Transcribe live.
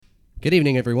Good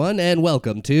evening, everyone, and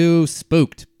welcome to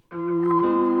Spooked.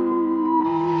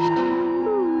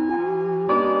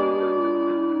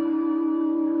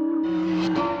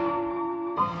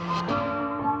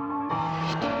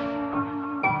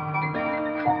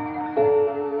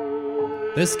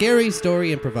 The Scary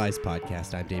Story Improvised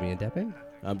Podcast. I'm Damian Depping.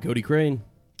 I'm Cody Crane.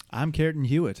 I'm Carrington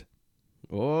Hewitt.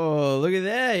 Oh, look at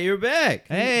that. You're back.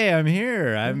 Hey, I'm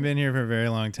here. I haven't been here for a very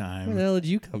long Where time. the hell did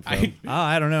you come from?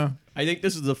 I don't know. I think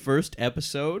this is the first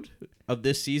episode of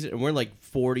this season, and we're like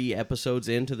 40 episodes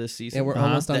into this season. And we're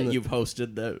almost on that the... you've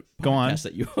hosted the Go on. podcast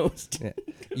that you host. Yeah.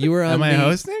 You were on Am I the...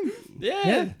 hosting? Yeah.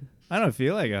 Yeah. I don't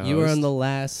feel like a host. You were on the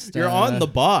last... You're on the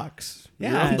box.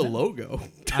 Yeah, You're on the I know. logo.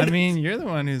 I mean, you're the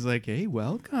one who's like, hey,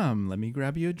 welcome. Let me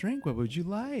grab you a drink. What would you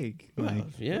like? Like,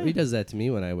 Yeah. He does that to me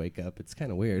when I wake up. It's kind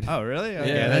of weird. oh, really?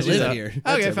 Okay, Yeah, that's I live just a- here.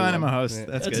 Okay, That's fine. I'm a everyone. host. Yeah.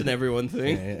 That's That's good. an everyone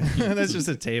thing. Yeah, yeah. That's just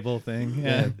a table thing.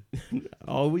 Yeah.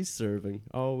 Always serving.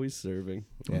 Always serving.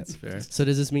 Yeah. That's fair. So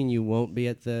does this mean you won't be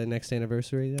at the next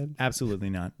anniversary then?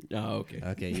 Absolutely not. Oh, okay.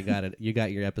 Okay, you got it. You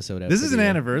got your episode out. This for is the an year.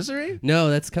 anniversary? No,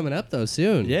 that's coming up though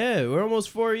soon. Yeah, we're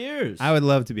almost 4 years. I would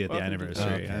love to be at the Welcome to-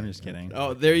 anniversary. Okay. I'm just kidding.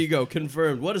 Oh, there you go.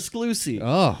 Confirmed. What exclusive.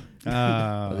 Oh,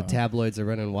 Oh, the tabloids are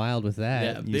running wild with that.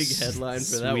 Yeah, you big headline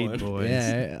for that sweet one. boys.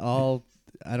 Yeah, all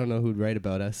I don't know who'd write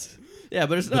about us. Yeah,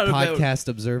 but it's The not about... Podcast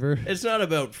Observer. It's not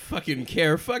about fucking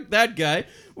care. Fuck that guy.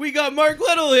 We got Mark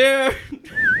Little here.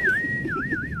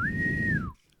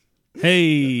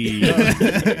 Hey,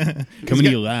 coming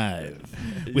to you live.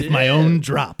 With my own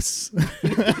drops.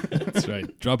 That's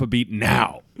right. Drop a beat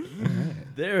now.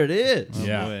 There it is. Oh,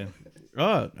 Yeah. boy.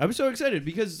 Oh, I'm so excited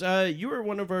because you were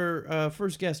one of our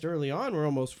first guests early on. We're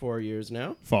almost 4 years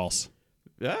now. False.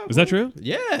 Yeah. Is that true?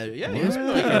 Yeah. It was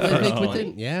like I our think first within-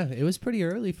 one. yeah, it was pretty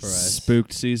early for us.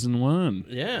 Spooked season 1.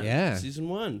 Yeah. Yeah. Season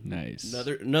 1. Nice.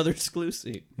 Another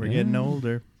exclusive. We're getting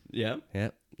older. Yeah. Yeah,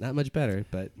 not much better,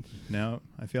 but No,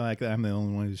 I feel like I'm the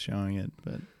only one who's showing it.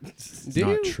 But It's Do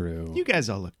not you? true. you guys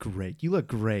all look great. You look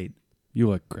great. You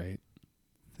look great.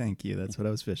 Thank you. That's what I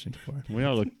was fishing for. We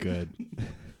all look good.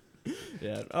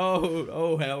 Yeah.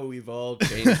 Oh, how we've all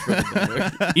changed for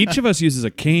the better. Each of us uses a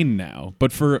cane now,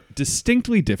 but for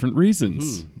distinctly different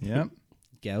reasons. Yep.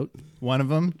 gout. One of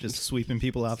them just sweeping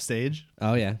people off stage.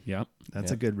 Oh yeah, Yep. That's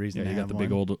Yeah. a good reason Yeah, to you got have the one.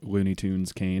 big old Looney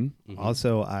Tunes cane.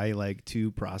 Also, I like to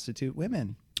prostitute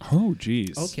women. Oh,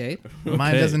 geez. okay.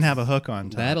 Mine doesn't have a hook on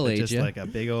top. That'll It's age just ya. like a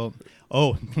big old.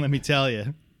 Oh, let me tell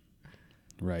you.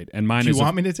 Right. And mine Do is you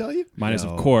want me to tell you? mine is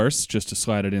of No. course, just to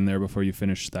slide it in there before you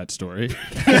finish that story.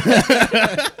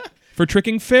 For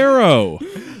tricking Pharaoh.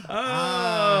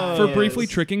 Oh. For briefly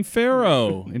tricking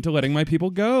Pharaoh into letting my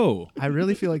people go. I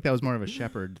really feel like that was more of a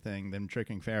shepherd thing than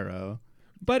tricking Pharaoh.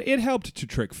 But it helped to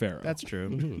trick Pharaoh. That's true.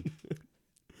 Mm-hmm.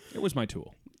 It was my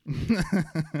tool.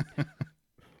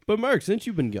 But Mark, since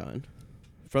you've been gone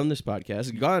from this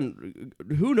podcast,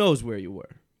 who knows where you were?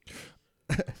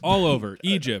 All over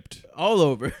Egypt. All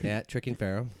over. Yeah, tricking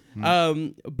Pharaoh.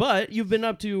 But you've been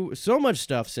up to so much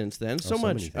stuff since then. So so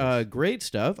many much things. great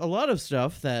stuff. A lot of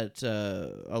stuff that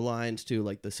aligns to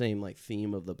like the same like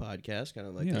theme of the podcast, kind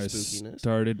of like Yeah, the I spookiness.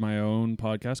 started my own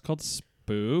podcast called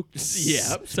Spooked.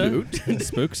 Yeah, spooked.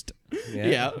 Spooked.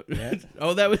 Yeah.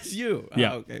 Oh, that was you.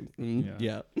 Yeah. Oh, okay. Mm,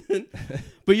 Yeah. yeah.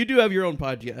 But you do have your own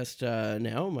podcast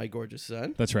now, My Gorgeous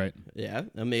Son. That's right. Yeah.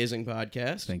 Amazing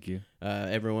podcast. Thank you.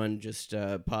 Everyone just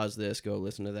pause this, go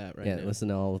listen to that right Yeah, now. listen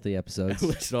to all of the episodes.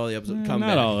 Listen to all the episodes. Come Not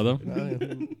back. all of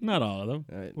them. Not all of them.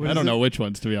 All right. What I is don't it? know which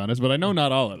ones, to be honest, but I know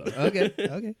not all of them. Okay.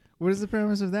 Okay. What is the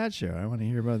premise of that show? I want to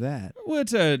hear about that. Well,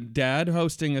 it's a dad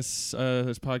hosting his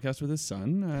podcast with his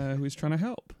son who he's trying to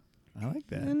help. I like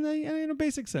that. And in a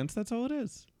basic sense, that's all it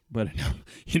is. But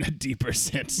in a deeper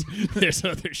sense, there's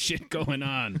other shit going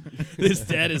on. This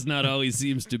dad is not all he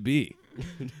seems to be.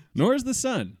 Nor is the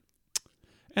son.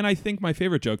 And I think my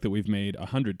favorite joke that we've made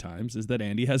 100 times is that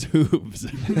Andy has hooves.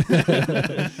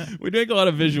 We make a lot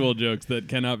of visual jokes that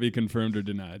cannot be confirmed or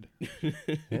denied.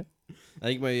 I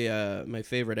think my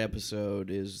favorite episode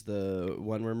is the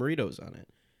one where Marito's on it.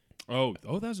 Oh,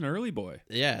 that's an early boy.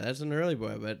 Yeah, that's an early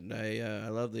boy, but I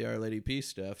love the Our Lady Peace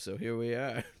stuff, so here we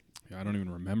are. I don't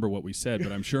even remember what we said,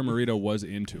 but I'm sure Marito was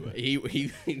into it.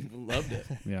 He loved it.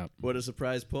 Yeah, What a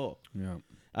surprise pull. yeah.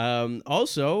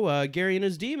 Also, Gary and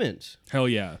His Demons. Hell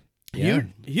yeah. Yeah.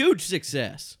 Huge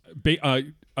success.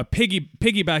 A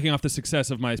piggybacking off the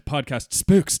success of my podcast,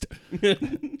 Spookst.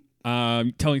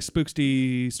 Telling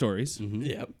spooksty stories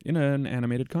Yep. in an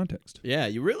animated context. Yeah,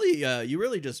 you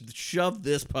really just shoved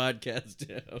this podcast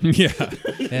down.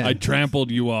 Yeah. I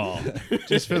trampled you all.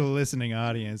 Just for the listening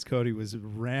audience, Cody was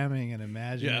ramming an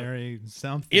imaginary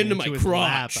something Into my his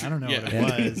lap. crotch. I don't know Yeah.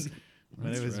 what it was,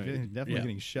 but it was right. definitely Yeah.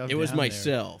 getting shoved. It was down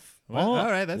myself. Well, all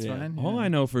right, that's fine. All yeah. I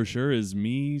know for sure is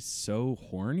me so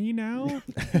horny now.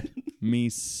 Me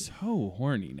so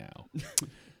horny now.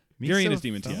 Gary and his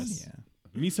demons, yes.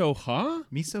 Me so, huh?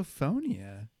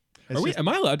 Misophonia. It's Are we? just- Am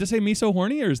I allowed to say me so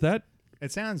horny, or is that?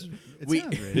 It sounds. We-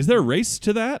 sounds right. Is there a race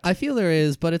to that? I feel there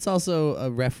is, but it's also a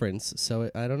reference,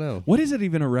 so I don't know. What is it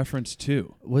even a reference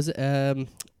to? Was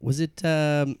it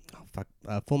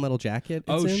Full Metal Jacket?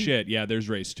 Oh it's in? shit! Yeah, there's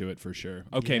race to it for sure.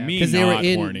 Okay, Yeah. me Because not they were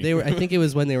in. horny. They were. I think it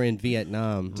was when they were in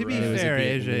Vietnam. To be and it was a fair,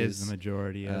 Asia is Vietnamese- the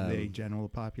majority of the um, general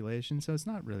population, so it's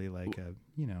not really like a,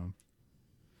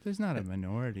 there's not a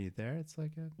minority there. It's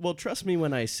like a. Well, trust me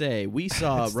when I say we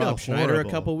saw It's still Rob Schneider a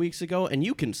horrible. couple weeks ago, and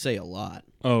you can say a lot.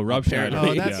 Oh, Rob Schneider.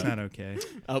 Apparently. Oh, that's yeah. not okay.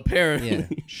 Apparently,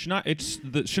 It's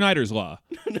the Schneider's Law.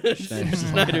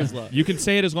 Schneider's Law. You can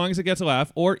say it as long as it gets a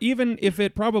laugh, or even if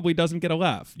it probably doesn't get a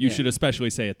laugh. You Yeah. should especially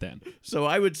say it then. So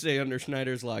I would say under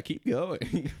Schneider's Law, keep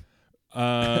going.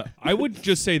 I would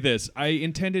just say this. I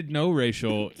intended no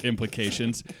racial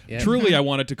implications. Yeah. Truly, I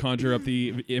wanted to conjure up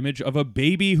the image of a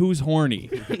baby who's horny.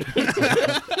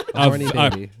 Horny a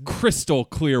baby. crystal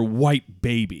clear white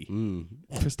baby. Mm.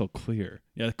 Crystal clear.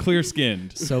 Yeah, clear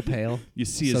skinned. So pale. You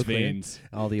see So his clear. veins.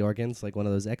 All the organs, like one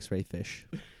of those X-ray fish.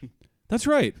 That's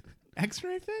right.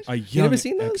 X-ray fish? A You young never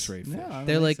seen those? X-ray fish. No, I don't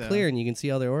They're think like so. clear, and you can see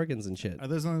all their organs and shit. Are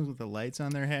those ones with the lights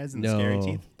on their heads and No, the scary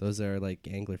teeth? those are like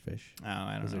anglerfish. Oh,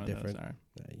 I don't Those know are what different. those are.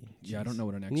 Yeah, I don't know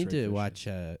what an You X-ray need to fish watch.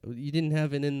 is. You didn't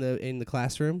have it in the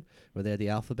classroom where they had the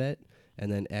alphabet, and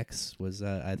then X was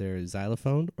either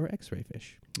xylophone or X-ray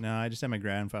fish. No, I just had my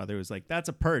grandfather who was like, "That's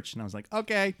a perch," and I was like,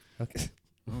 "Okay, Okay.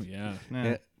 Oh, yeah. no,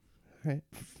 Yeah. Right.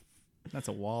 that's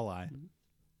a walleye."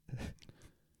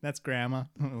 That's grandma.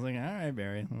 I was like, "All right,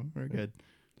 Barry, we're good."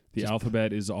 The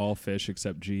alphabet is all fish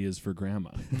except G is for grandma.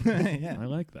 Yeah. I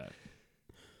like that.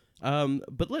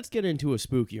 But let's get into a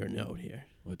spookier note here.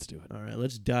 Let's do it. All right,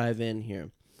 let's dive in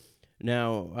here.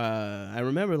 Now, I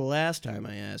remember the last time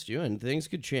I asked you, and things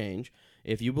could change,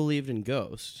 if you believed in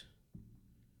ghosts.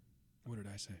 What did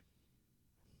I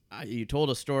say? You told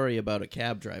a story about a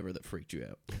cab driver that freaked you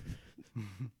out.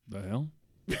 The hell?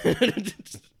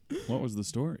 What was the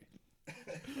story?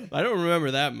 I don't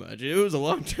remember that much. It was a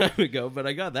long time ago, but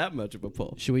I got that much of a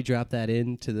pull. Should we drop that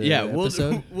into the We'll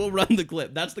episode? we'll run the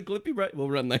clip. That's the clip you brought. We'll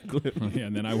run that clip. Oh, yeah,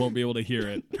 and then I won't be able to hear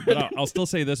it. But I'll still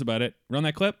say this about it. Run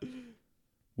that clip.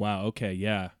 Wow. Okay.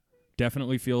 Yeah.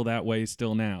 Definitely feel that way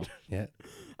still now. Yeah.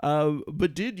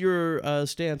 But did your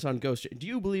stance on ghosts? Do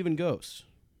you believe in ghosts?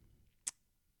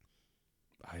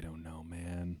 I don't know,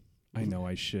 man. I know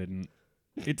I shouldn't.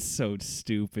 It's so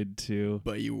stupid too.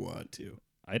 But you want to.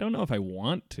 I don't know if I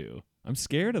want to. I'm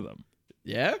scared of them.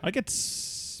 Yeah. I get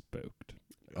spooked.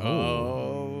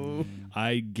 Oh.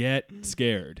 I get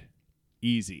scared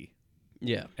easy.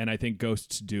 Yeah. And I think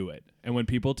ghosts do it. And when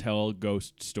people tell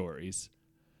ghost stories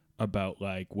about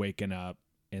like waking up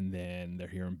and then they're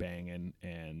hearing banging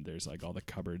and there's like all the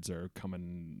cupboards are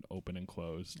coming open and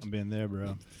closed, I've been there,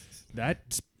 bro.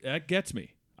 that gets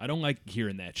me. I don't like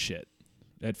hearing that shit.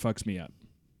 That fucks me up.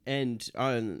 And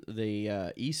on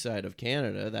the east side of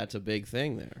Canada, that's a big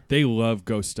thing there. They love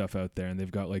ghost stuff out there, and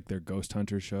they've got like their ghost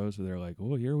hunter shows where they're like,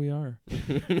 "Oh, here we are.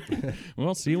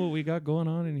 Well, see what we got going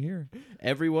on in here."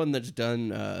 Everyone that's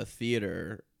done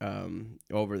theater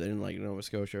over there in like Nova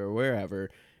Scotia or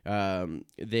wherever,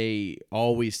 they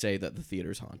always say that the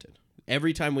theater's haunted.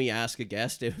 Every time we ask a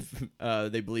guest if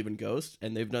they believe in ghosts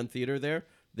and they've done theater there,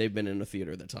 they've been in a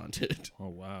theater that's haunted. Oh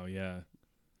wow, yeah.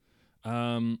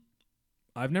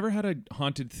 I've never had a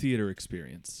haunted theater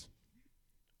experience.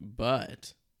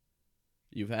 But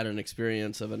you've had an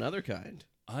experience of another kind.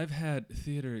 I've had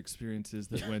theater experiences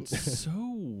that went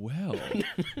so well.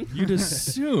 You'd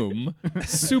assume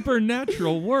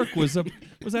supernatural work was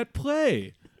at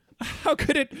play. How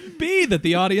could it be that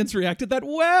the audience reacted that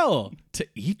well to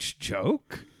each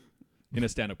joke in a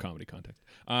stand-up comedy context?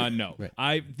 No,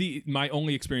 Right. My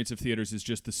only experience of theaters is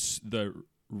just the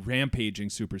rampaging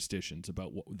superstitions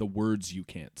about the words you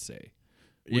can't say,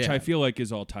 which Yeah. I feel like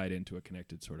is all tied into a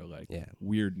connected sort of like Yeah.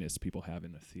 weirdness people have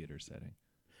in a theater setting.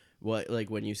 What, like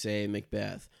when you say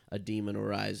Macbeth, a demon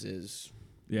arises,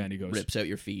 Yeah, and he goes, rips out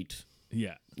your feet.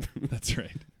 yeah, that's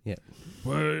right. Yeah.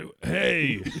 Well,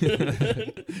 hey,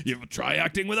 you try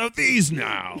acting without these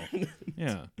now.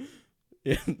 Yeah.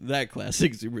 Yeah, that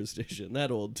classic superstition,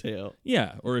 that old tale.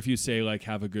 Yeah. Or if you say, like,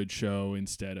 have a good show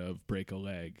instead of break a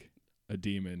leg, a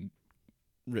demon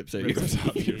Rips out rips your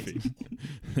off your feet.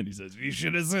 And he says, you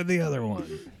should have said the other one.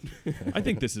 I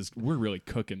think we're really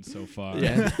cooking so far.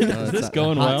 Yeah. Is this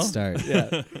going well? Start.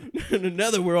 Yeah.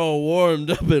 Now that we're all warmed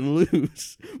up and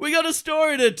loose, we got a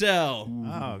story to tell.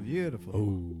 Oh,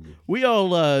 beautiful. We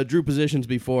all drew positions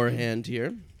beforehand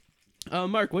here.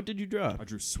 Mark, what did you draw? I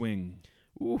drew swing.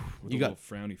 Ooh, With you a got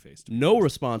little frowny face. no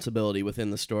responsibility within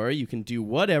the story. You can do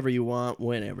whatever you want,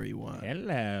 whenever you want.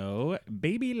 Hello,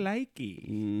 baby likey.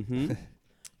 Mm-hmm.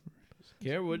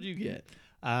 Care, what did you get?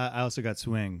 I also got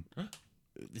swing.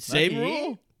 Same Lucky.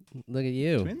 rule. Look at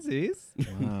you. Twinsies.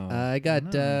 Wow. I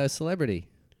got celebrity.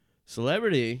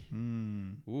 Celebrity.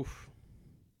 Mm. Oof.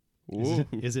 Is, Ooh.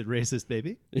 is it racist,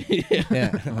 baby?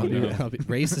 Yeah, I'll no. be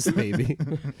racist, baby.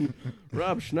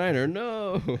 Rob Schneider,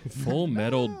 no. Full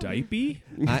metal diaper?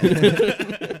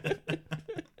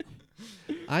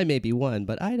 I may be one,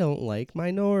 but I don't like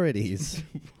minorities.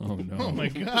 Oh no. Oh my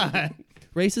god.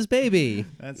 Racist baby.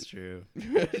 That's true.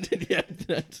 Yeah,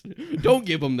 don't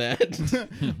give him that.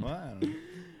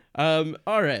 Wow.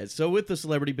 All right. So with the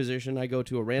celebrity position, I go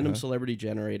to a random celebrity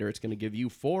generator. It's going to give you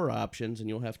 4 options, and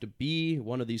you'll have to be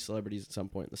one of these celebrities at some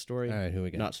point in the story. All right, who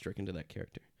we got? Not stricken to that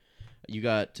character. You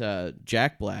got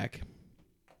Jack Black,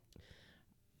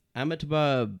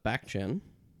 Amitabh Bachchan,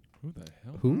 Who the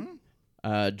hell?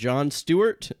 Who? Jon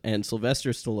Stewart, and Sylvester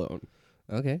Stallone.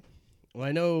 Okay. Well,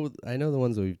 I know the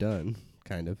ones that we've done,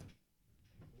 kind of.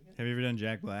 Have you ever done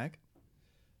Jack Black?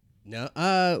 No,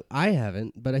 I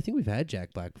haven't, but I think we've had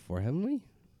Jack Black before, haven't we?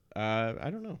 I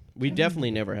don't know. We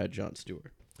definitely never had Jon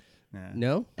Stewart. Nah.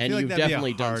 No. And feel like you've that'd be a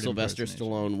definitely done hard Sylvester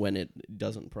impersonation. Stallone when it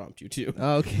doesn't prompt you to.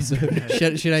 Oh, okay. So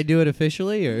should I do it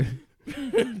officially or All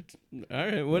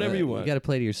right, whatever you want. You got to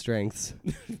play to your strengths.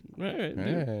 All right, All do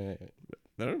it. right.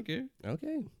 I don't care.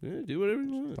 Okay. Yeah, do whatever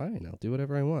you want. Fine. I'll do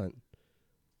whatever I want.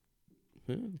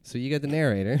 Yeah. So you got the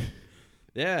narrator.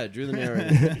 Yeah, Drew the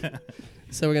narrator.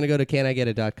 So we're gonna go to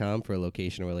caniget.com for a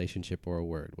location, a relationship, or a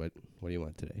word. What do you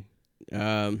want today?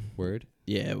 Word.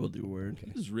 Yeah, we'll do word.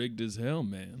 This is rigged as hell,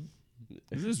 man.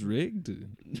 Is this rigged?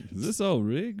 Is this all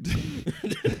rigged?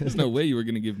 There's no way you were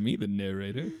going to give me the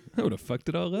narrator. I would have fucked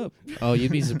it all up. Oh,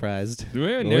 you'd be surprised. The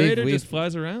way a We've- narrator we've- just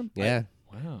flies around? Yeah.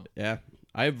 Wow. Yeah,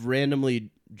 I've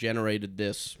randomly generated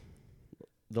this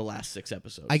the last 6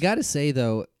 episodes. I gotta say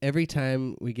though, every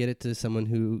time we get it to someone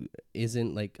who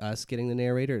isn't like us getting the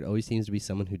narrator, it always seems to be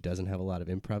someone who doesn't have a lot of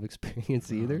improv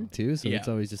experience either, too. So Yeah. it's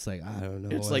always just like, I don't know.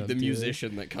 It's what like I'm the doing.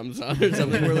 musician that comes on or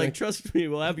something. We're like, trust me,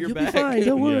 we'll have your You'll be back. fine,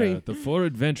 don't worry. Yeah, the 4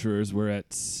 adventurers were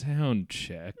at sound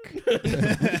check.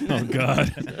 Oh,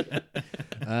 God.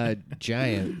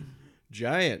 Giant.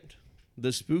 Giant,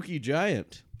 the spooky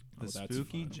giant The Oh, that's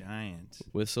spooky fun. giant.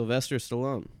 with Sylvester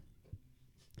Stallone.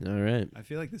 All right. I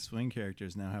feel like the swing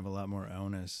characters now have a lot more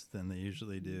onus than they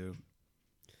usually do.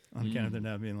 On account of there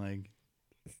not being like,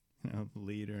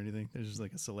 lead or anything. There's just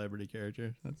like a celebrity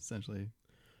character. That's essentially.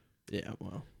 Yeah.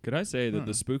 Well. Could I say that Huh.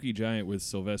 the spooky giant with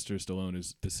Sylvester Stallone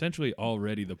is essentially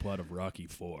already the plot of Rocky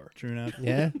IV? True enough.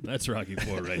 Yeah. That's Rocky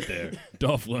IV right there.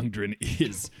 Dolph Lundgren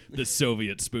is the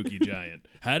Soviet spooky giant.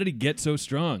 How did he get so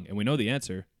strong? And we know the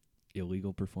answer.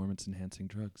 Illegal performance-enhancing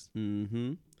drugs.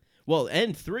 Mm-hmm. Well,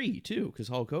 and 3 too, because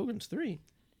Hulk Hogan's 3.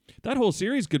 That whole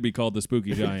series could be called The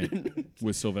Spooky Giant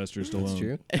with Sylvester Stallone. That's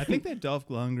true. I think that Dolph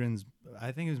Lundgren's.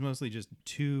 I think it was mostly just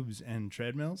tubes and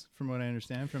treadmills, from what I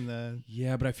understand from the.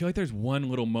 Yeah, but I feel like there's one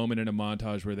little moment in a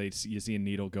montage where you see a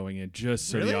needle going in, just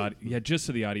so Really? just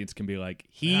so the audience can be like,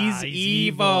 he's, he's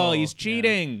evil, evil. he's Yeah.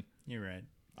 cheating. You're right.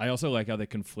 I also like how they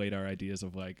conflate our ideas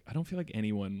of like, I don't feel like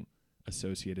anyone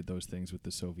associated those things with the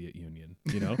Soviet Union.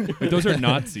 You know, like, those are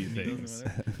Nazi things.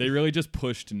 They really just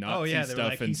pushed Nazi Oh yeah, they were stuff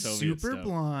like, and he's Soviet super stuff.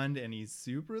 blonde and he's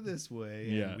super this way.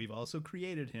 Yeah. And we've also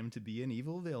created him to be an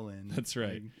evil villain. That's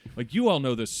right. Like, Like you all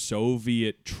know the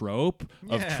Soviet trope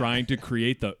of Yeah. trying to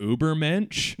create the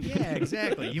Ubermensch. yeah,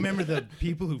 exactly. You remember the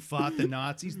people who fought the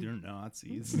Nazis? They're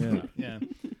Nazis. Yeah. yeah.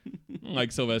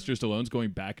 Like Sylvester Stallone's going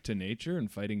back to nature and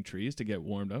fighting trees to get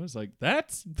warmed up. I was like,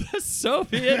 that's the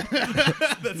Soviet.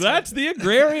 that's the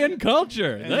agrarian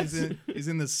culture. And That's he's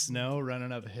in the snow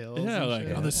running up hills. yeah, and like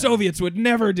shit. oh, the Soviets would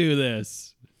never do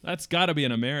this. That's got to be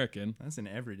an American. That's an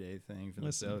everyday thing for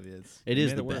Listen. the Soviets. It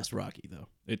is made the it work. best Rocky though.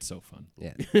 It's so fun.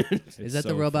 Yeah. It's Is that so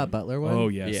the Robot fun. Butler one? Oh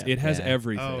yes, Yeah. it has Yeah.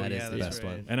 everything. Oh, That is yeah, the that's best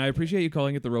right. one. And I appreciate you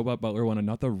calling it the Robot Butler one and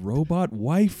not the Robot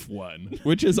Wife one,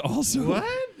 which is also What?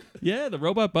 Yeah, the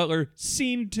Robot Butler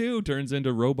scene 2 turns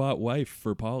into Robot Wife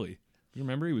for Polly. You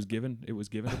remember it was given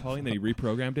to Polly and then he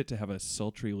reprogrammed it to have a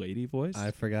sultry lady voice?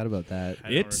 I forgot about that. I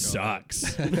don't It recall that.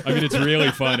 sucks. I mean, it's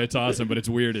really fun. It's awesome, but it's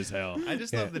weird as hell. I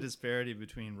just Yeah. love the disparity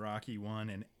between Rocky 1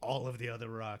 and all of the other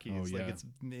Rockies. Oh, Like yeah. it's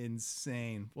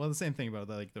insane. Well, the same thing about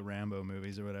like the Rambo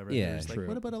movies or whatever. Yeah, They're just true. like,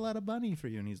 what about a lot of money for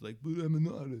you? And he's like, but I'm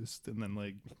an artist. And then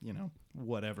like,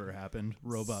 whatever happened,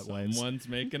 robot wives. Someone's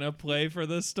making a play for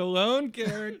the Stallone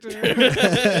character.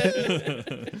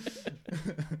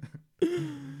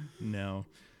 No.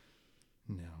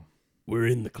 We're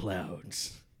in the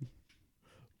clouds.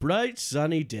 Bright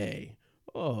sunny day.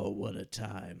 Oh, what a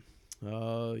time.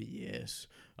 Oh, yes.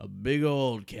 A big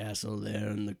old castle there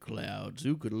in the clouds.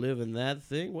 Who could live in that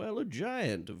thing? Well, a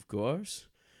giant, of course.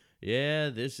 Yeah,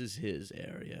 this is his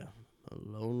area. A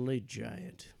lonely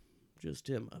giant. Just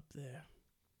him up there.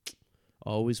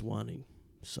 Always wanting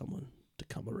someone to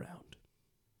come around.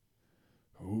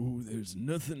 Oh, there's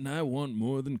nothing I want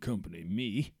more than company.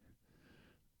 Me,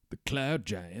 the cloud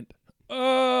giant.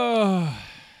 Oh,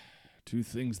 two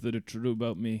things that are true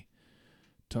about me.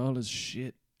 Tall as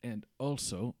shit and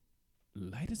also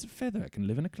light as a feather. I can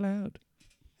live in a cloud.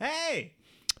 Hey,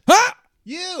 Ha!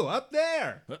 you up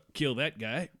there? Kill that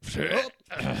guy.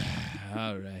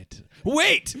 All right.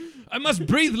 Wait! I must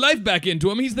breathe life back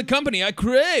into him. He's the company I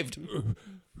craved.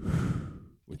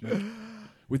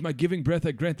 With my giving breath,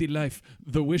 I grant thee life.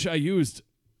 The wish I used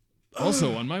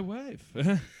also on my wife.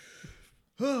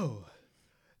 Oh,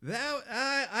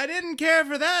 that I didn't care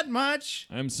for that much.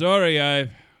 I'm sorry. I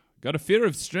got a fear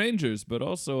of strangers, but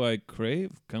also I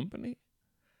crave company.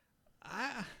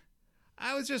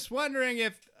 I was just wondering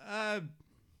if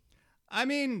I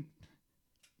mean,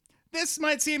 this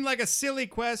might seem like a silly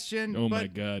question. Oh but my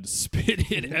God.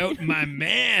 Spit it out, my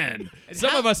man. Some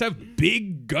How- of us have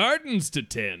big gardens to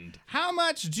tend. How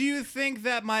much do you think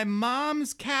that my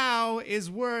mom's cow is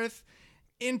worth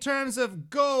in terms of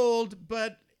gold,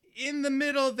 but in the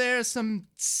middle there's some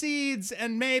seeds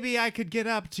and maybe I could get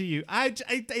up to you?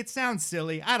 It sounds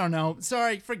silly. I don't know.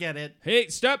 Sorry, forget it. Hey,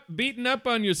 stop beating up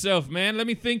on yourself, man. Let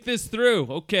me think this through.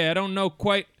 Okay, I don't know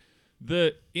quite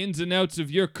the ins and outs of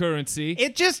your currency.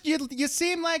 It just you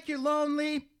seem like you're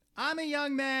lonely. I'm a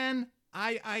young man.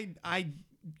 I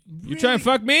You trying to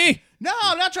fuck me? No,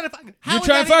 I'm not trying to fuck. You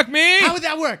trying to fuck me? How would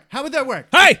that work? How would that work?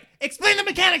 Hey! Explain the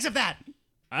mechanics of that.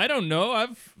 I don't know.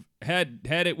 I've had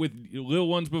it with little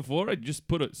ones before. I just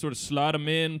sort of slot them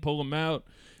in, pull them out.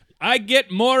 I get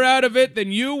more out of it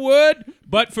than you would,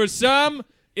 but for some,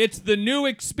 it's the new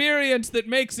experience that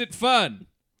makes it fun.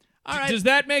 All right. Does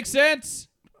that make sense?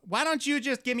 Why don't you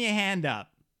just give me a hand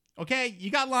up? Okay? You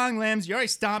got long limbs. You already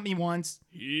stomped me once.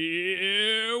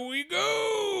 Here we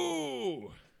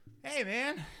go. Hey,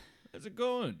 man. How's it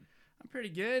going? I'm pretty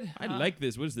good. I like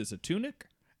this. What is this, a tunic?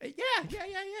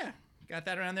 Yeah. Got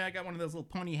that around there. I got one of those little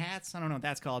pony hats. I don't know what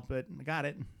that's called, but I got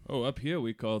it. Oh, up here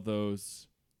we call those...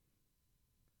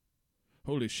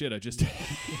 Holy shit, I just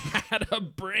had a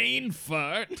brain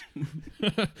fart.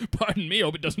 Pardon me,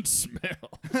 hope it doesn't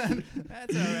smell.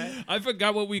 That's all right. I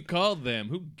forgot what we called them.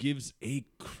 Who gives a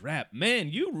crap? Man,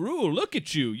 you rule. Look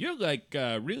at you. You're like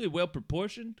really well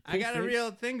proportioned. I got a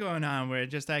real thing going on where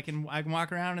just I can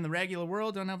walk around in the regular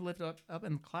world, don't have to lift up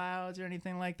in the clouds or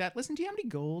anything like that. Listen, do you have any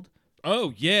gold?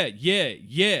 Oh, yeah.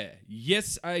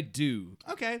 Yes, I do.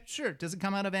 Okay, sure. Does it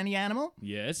come out of any animal?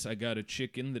 Yes, I got a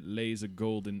chicken that lays a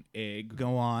golden egg.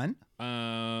 Go on.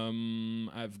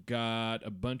 I've got a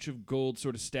bunch of gold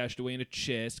sort of stashed away in a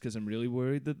chest because I'm really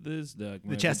worried that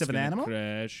the chest of an animal?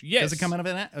 Crash. Yes. Does it come out of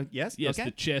an yes? Yes, Okay.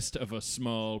 the chest of a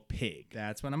small pig.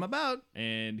 That's what I'm about.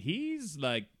 And he's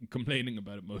like complaining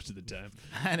about it most of the time.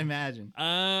 I'd imagine.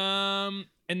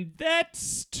 And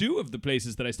that's two of the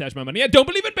places that I stash my money. I don't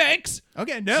believe in banks.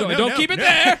 Okay, no, So no, don't no, keep it no.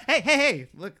 there. Hey!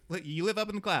 Look! You live up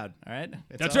in the cloud, all right?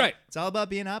 That's right. It's all about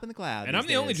being up in the cloud. And I'm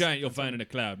these the only days. giant you'll find in a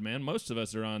cloud, man. Most of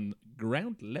us are on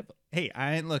ground level. Hey,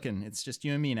 I ain't looking. It's just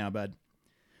you and me now, bud.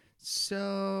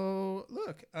 So,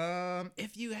 look,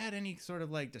 if you had any sort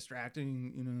of like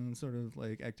distracting, sort of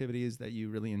like activities that you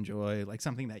really enjoy, like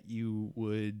something that you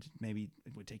would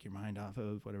take your mind off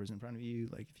of whatever's in front of you,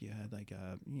 like if you had like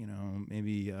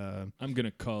maybe I'm going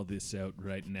to call this out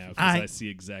right now because I see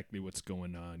exactly what's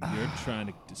going on. You're trying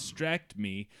to distract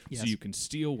me so Yes. you can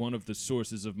steal one of the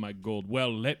sources of my gold.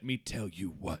 Well, let me tell you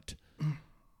what.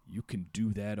 You can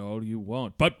do that all you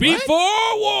want, but be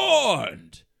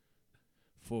forewarned!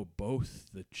 For both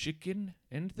the chicken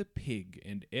and the pig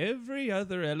and every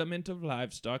other element of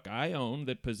livestock I own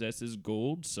that possesses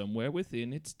gold somewhere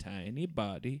within its tiny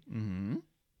body,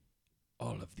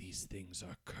 all of these things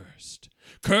are cursed.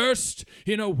 Cursed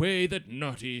in a way that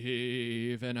not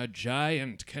even a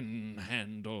giant can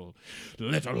handle,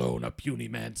 let alone a puny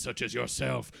man such as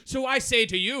yourself. So I say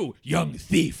to you, young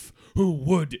thief, who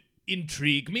would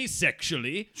intrigue me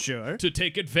sexually sure. to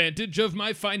take advantage of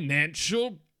my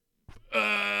financial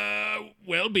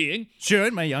well-being. Sure,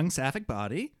 in my young sapphic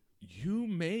body. You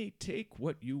may take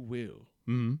what you will,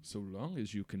 so long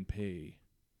as you can pay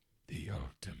the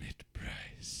ultimate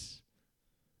price.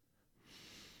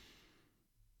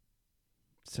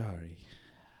 Sorry,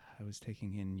 I was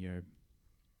taking in your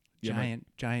Yeah,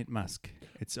 giant musk.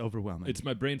 It's overwhelming. It's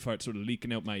my brain fart sort of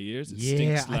leaking out my ears. It yeah,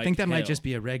 stinks like I think that hell. might just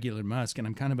be a regular musk, and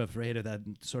I'm kind of afraid of that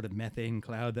sort of methane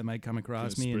cloud that might come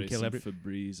across me and kill every.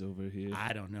 Febreze over here.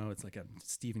 I don't know. It's like a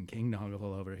Stephen King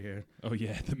novel over here. Oh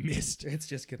yeah, the mist. It's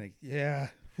just gonna, yeah.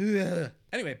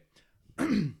 Anyway,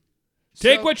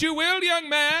 Take so- what you will, young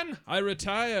man. I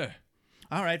retire.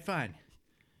 All right, fine.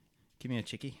 Give me a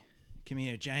chickie. Give me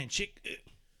a giant chick.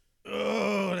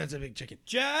 Oh, that's a big chicken.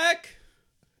 Jack,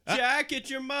 it's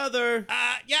your mother.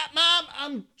 Yeah, Mom,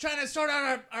 I'm trying to sort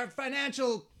out our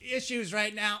financial issues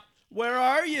right now. Where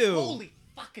are you? Holy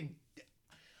fucking.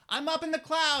 I'm up in the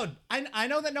cloud. I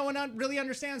know that no one really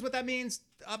understands what that means,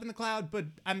 up in the cloud, but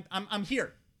I'm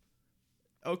here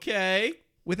Okay.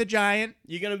 with a giant.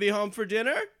 You gonna be home for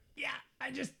dinner? Yeah,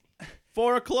 I just.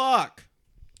 4 o'clock.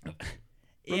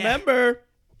 Yeah. Remember,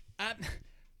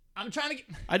 I'm trying to get.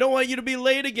 I don't want you to be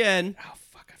late again. Oh,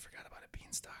 fuck, I forgot about a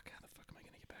beanstalk. How the fuck am I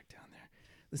going to get back down there?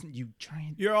 Listen, you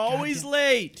giant. You're always goddamn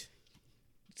late.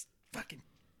 fucking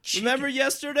chicken. Remember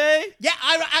yesterday? Yeah,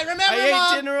 I remember, I ate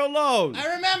Mom. dinner alone.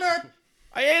 I remember.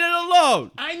 I ate it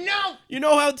alone. I know. You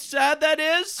know how sad that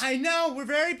is? I know. We're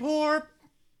very poor.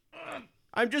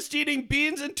 I'm just eating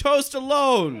beans and toast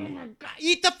alone.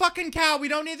 Eat the fucking cow. We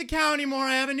don't need the cow anymore.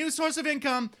 I have a new source of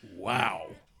income. Wow.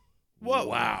 What?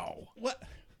 Wow. What?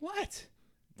 What?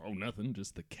 Oh, nothing.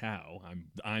 Just the cow.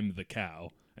 I'm the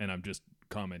cow, and I'm just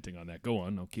commenting on that. Go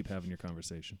on. I'll keep having your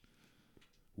conversation.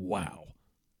 Wow.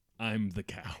 I'm the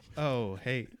cow. Oh,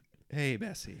 hey,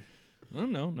 Bessie. Oh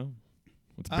no.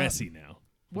 It's Bessie now.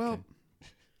 Well,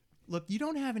 look, you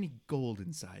don't have any gold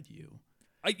inside you.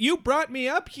 You brought me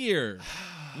up here.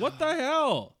 What the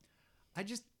hell?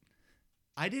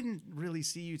 I didn't really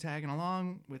see you tagging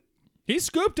along with. He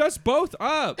scooped us both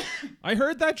up. I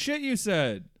heard that shit you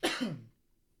said.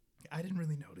 I didn't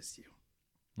really notice you.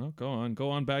 Well, go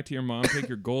on back to your mom. Take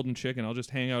your golden chicken. I'll just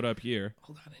hang out up here.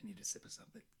 Hold on, I need a sip of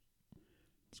something.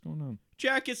 What's going on?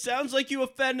 Jack, it sounds like you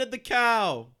offended the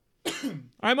cow.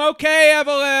 I'm okay,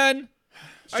 Evelyn.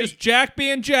 It's Are just you- Jack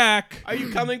being Jack. Are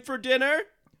you coming for dinner?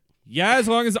 Yeah, as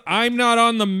long as I'm not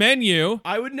on the menu.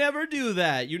 I would never do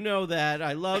that. You know that.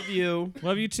 I love you.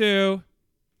 Love you too.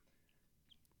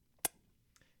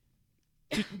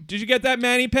 Did you get that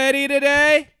mani-pedi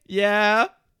today? Yeah.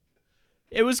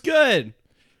 It was good.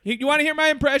 You want to hear my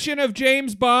impression of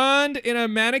James Bond in a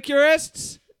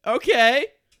manicurist's? Okay.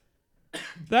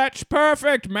 That's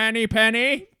perfect,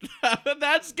 Mani-Penny.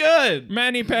 That's good.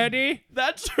 Mani-Pedi.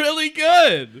 That's really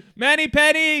good.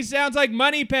 Mani-Pedi sounds like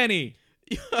Money Penny.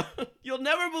 You'll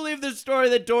never believe the story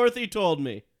that Dorothy told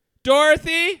me.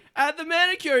 Dorothy? At the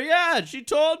manicure, yeah, she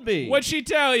told me. What'd she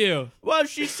tell you? Well,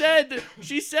 she said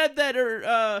that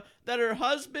her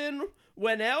husband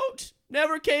went out,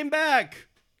 never came back.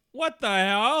 What the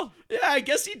hell? Yeah, I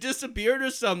guess he disappeared or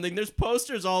something. There's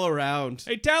posters all around.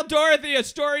 Hey, tell Dorothy a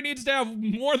story needs to have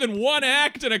more than one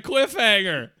act and a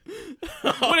cliffhanger.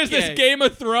 What is this, Okay. Game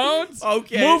of Thrones?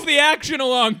 Okay. Move the action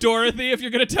along, Dorothy, if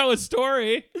you're going to tell a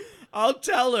story. I'll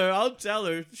tell her.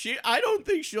 I don't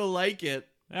think she'll like it.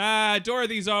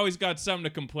 Dorothy's always got something to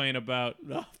complain about.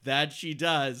 No, that she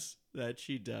does.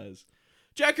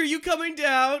 Jack, are you coming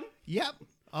down? Yep,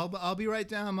 I'll be right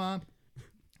down, Mom.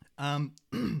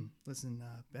 Listen,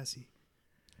 Bessie,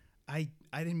 I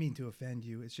didn't mean to offend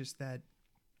you. It's just that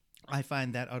I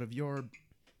find that out of your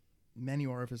many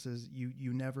orifices,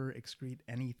 you never excrete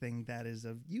anything that is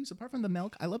of use apart from the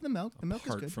milk. I love the milk. The milk is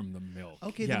Apart good. from the milk.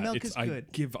 Okay, the milk is I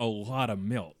good. give a lot of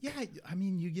milk. Yeah, I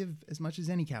mean, you give as much as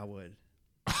any cow would.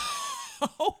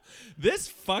 Oh, this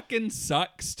fucking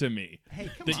sucks to me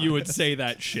Hey, come that on. you would say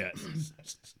that shit.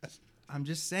 I'm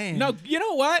just saying. No, you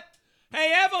know what?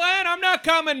 Hey, Evelyn, I'm not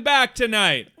coming back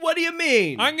tonight. What do you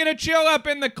mean? I'm going to chill up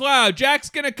in the cloud.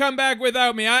 Jack's going to come back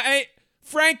without me.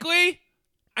 Frankly,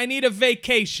 I need a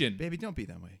vacation. Baby, don't be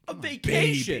that way. a Come on.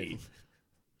 vacation. baby.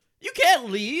 You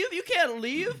can't leave.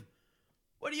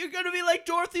 What are you going to be like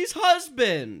Dorothy's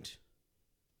husband?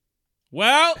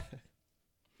 Well,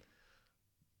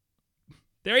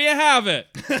 there you have it.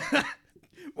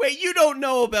 Wait, you don't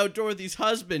know about Dorothy's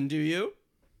husband, do you?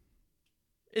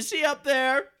 Is he up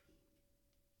there?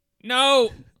 No.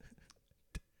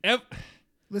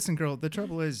 Listen, girl, the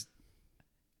trouble is,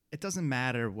 it doesn't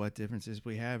matter what differences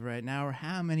we have right now or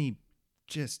how many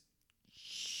just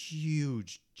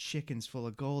huge chickens full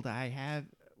of gold I have.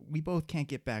 We both can't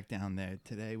get back down there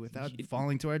today without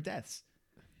falling to our deaths.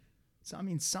 So, I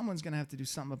mean, someone's going to have to do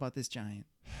something about this giant.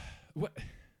 What?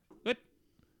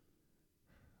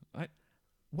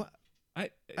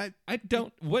 I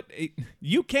don't. What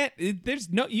you can't. There's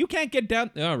no. You can't get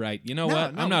down. All right. You know No,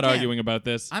 what? no, I'm we not can't. arguing about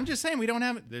this. I'm just saying we don't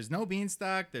have. There's no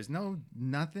beanstalk. There's no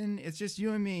nothing. It's just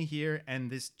you and me here,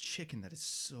 and this chicken that is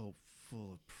so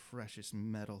full of precious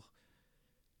metal.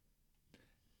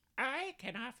 I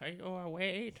can offer you a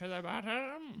way to the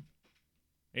bottom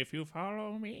if you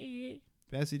follow me.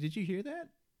 Bessie, did you hear that?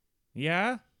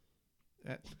 Yeah.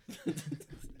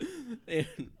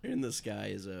 In the sky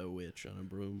is a witch on a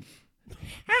broom.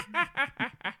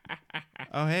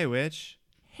 Oh, hey, witch.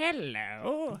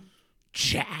 Hello,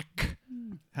 Jack.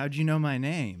 How'd you know my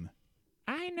name?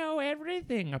 I know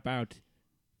everything about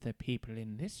the people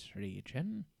in this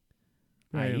region.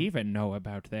 I Right. even know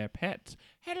about their pets.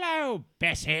 Hello,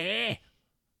 Bessie.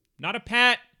 Not a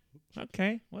pet.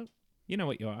 Okay. Well, you know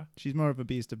what you are. She's more of a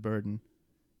beast of burden.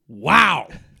 Wow.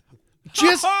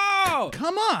 Just Oh!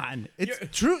 come on. It's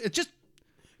true. It's just.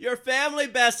 Your family,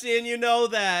 Bessie, and you know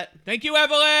that. Thank you,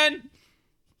 Evelyn.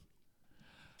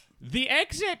 The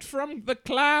exit from the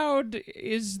cloud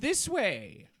is this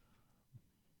way.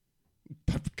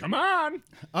 Come on.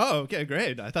 Oh, okay,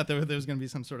 great. I thought there was going to be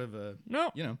some sort of a.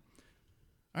 No. You know.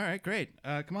 All right, great.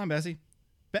 Come on, Bessie.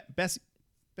 Bessie.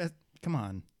 Come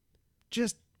on.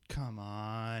 Just come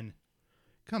on.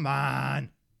 Come on.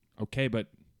 Okay, but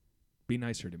be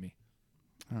nicer to me.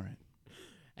 All right.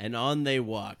 And on they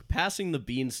walk, passing the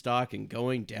beanstalk and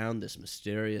going down this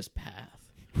mysterious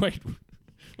path.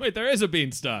 Wait, there is a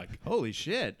beanstalk. Holy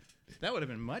shit. That would have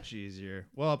been much easier.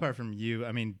 Well, apart from you,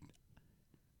 I mean.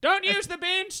 Don't use the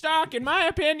beanstalk, in my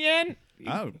opinion.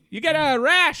 Oh. You get a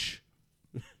rash.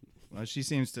 Well, she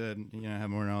seems to, have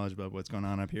more knowledge about what's going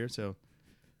on up here, so.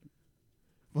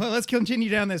 Well, let's continue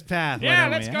down this path. why Yeah,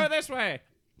 don't let's we, go huh? this way.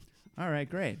 All right,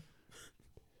 great.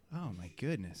 Oh my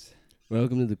goodness.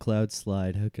 Welcome to the cloud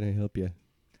slide. How can I help you?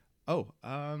 Oh,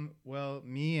 well,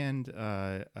 me and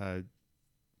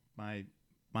my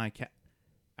cat,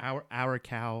 our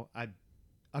cow,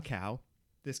 a cow,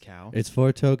 this cow. It's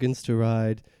 4 tokens to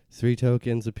ride, 3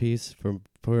 tokens apiece for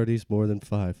parties more than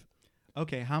 5.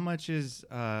 Okay, how much is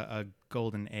a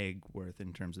golden egg worth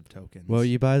in terms of tokens? Well,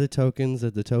 you buy the tokens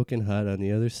at the token hut on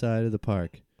the other side of the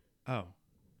park. Oh.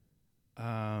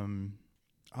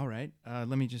 All right. Let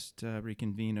me just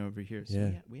reconvene over here. So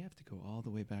Yeah. we have to go all the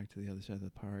way back to the other side of the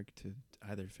park to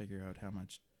either figure out how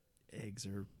much eggs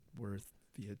are worth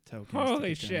via tokens. to Holy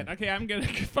get down shit. there. Okay, I'm gonna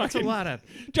That's a fucking lot of.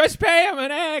 just pay him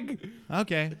an egg.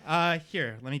 Okay.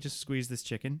 Here, let me just squeeze this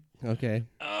chicken. Okay.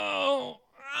 Oh.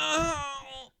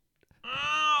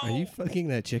 Are you fucking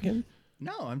that chicken?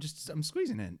 No, I'm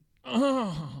squeezing it.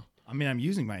 Oh. I mean, I'm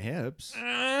using my hips,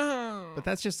 but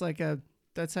that's just like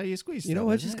that's how you squeeze. You know stuff,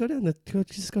 what? isn't Just it? go down.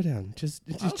 Just go down. Just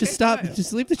Okay, stop. fine.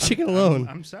 Just leave the chicken alone.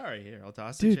 I'm sorry. Here, I'll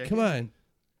toss the Dude, chicken. come on.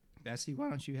 Bessie, why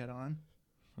don't you head on?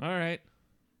 All right.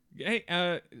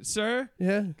 Hey, sir,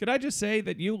 Yeah. could I just say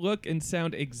that you look and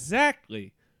sound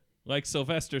exactly like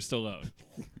Sylvester Stallone?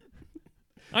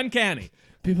 Uncanny.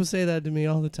 People say that to me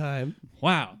all the time.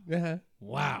 Wow. Yeah.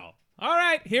 Wow. All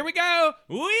right, here we go.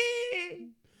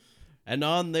 Whee! And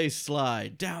on they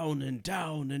slide, down and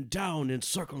down and down, in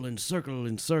circle and circle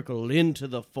and circle, into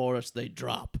the forest they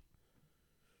drop.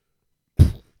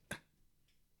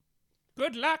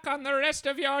 Good luck on the rest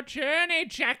of your journey,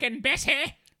 Jack and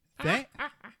Bessie.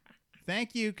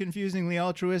 Thank you, confusingly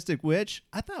altruistic witch.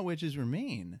 I thought witches were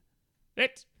mean.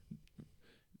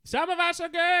 Some of us are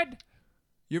good.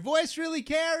 Your voice really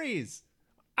carries.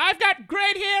 I've got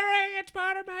great hearing. It's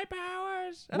part of my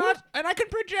powers. And I can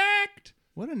project.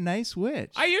 What a nice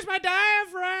witch. I use my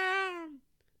diaphragm.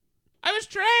 I was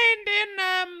trained in,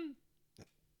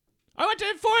 I went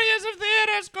to 4 years of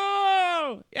theater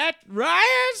school at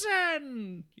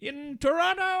Ryerson in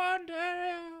Toronto,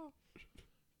 Ontario.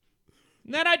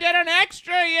 And then I did an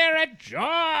extra year at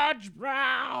George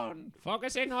Brown,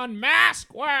 focusing on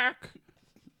mask work.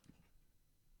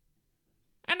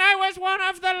 And I was one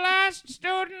of the last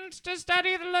students to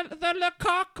study the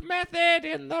Lecoq method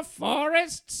in the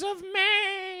forests of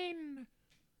Maine.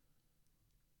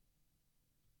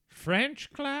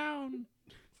 French clown.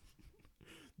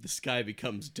 The sky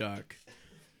becomes dark.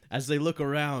 As they look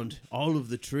around, all of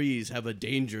the trees have a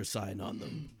danger sign on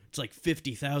them. It's like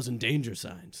 50,000 danger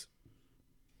signs.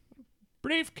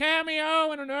 Brief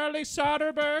cameo in an early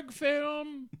Soderbergh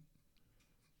film.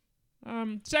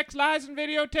 Sex, Lies, and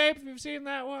Videotape, if you've seen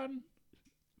that one.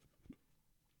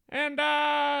 And,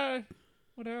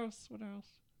 what else?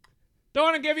 Don't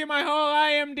want to give you my whole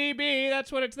IMDb,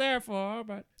 that's what it's there for,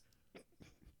 but,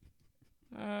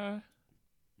 what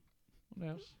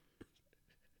else?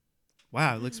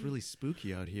 Wow, it looks really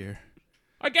spooky out here.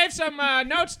 I gave some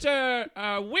notes to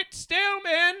Whit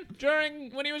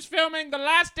Stillman when he was filming The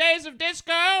Last Days of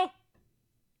Disco.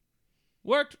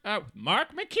 Worked Mark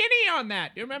McKinney on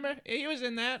that. Do you remember? He was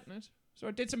in that. So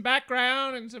I did some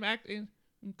background and some acting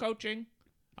and coaching.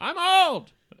 I'm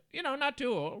old. You know, not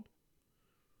too old.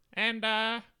 And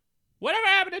whatever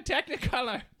happened to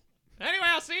Technicolor? Anyway,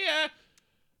 I'll see ya.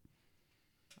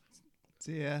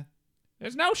 See ya.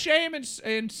 There's no shame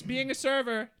in being a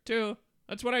server, too.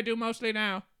 That's what I do mostly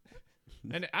now.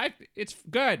 And it's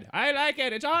good. I like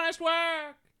it. It's honest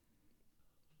work.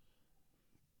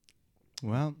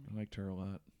 Well, I liked her a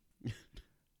lot.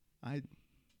 I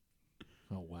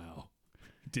Oh, wow.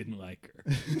 Didn't like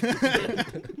her.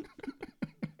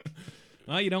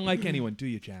 Well, you don't like anyone, do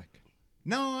you, Jack?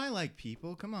 No, I like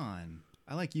people. Come on.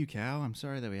 I like you, Cal. I'm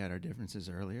sorry that we had our differences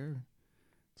earlier.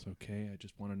 It's okay. I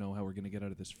just want to know how we're going to get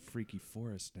out of this freaky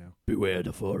forest now. Beware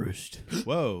the forest.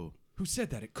 Whoa. Who said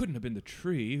that? It couldn't have been the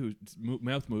tree whose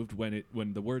mouth moved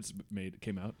when the words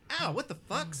came out. Ow, what the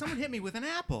fuck? Someone hit me with an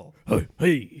apple.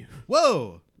 Hey,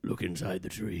 Whoa. look inside the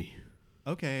tree.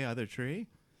 Okay, other tree.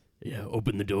 Yeah,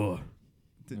 open the door.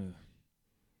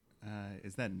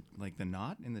 Is that like the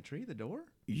knot in the tree, the door?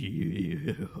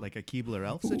 Yeah. Like a Keebler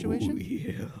elf situation? Oh,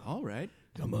 yeah. All right.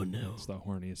 Come on now. It's the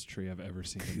horniest tree I've ever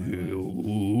seen in my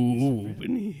life.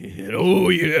 Open it. Oh,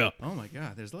 yeah. Oh my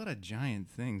god, there's a lot of giant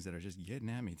things that are just getting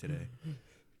at me today.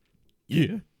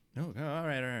 Yeah. Oh, all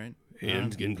right.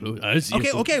 Hands getting close. I see.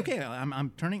 Okay.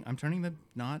 I'm turning the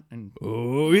knot and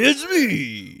Oh, it's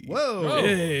me. whoa.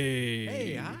 Hey.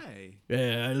 Hey, hi.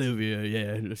 Yeah, I live here.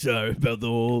 Yeah, sorry about the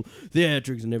whole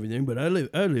theatrics and everything, but I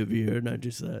live here, and I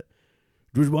just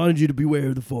wanted you to beware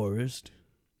of the forest.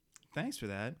 Thanks for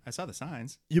that. I saw the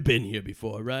signs. You've been here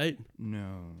before, right?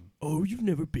 No. Oh, you've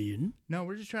never been? No,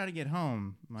 we're just trying to get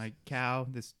home. My cow,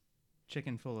 this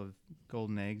chicken full of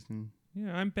golden eggs, and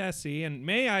Yeah, I'm Bessie, and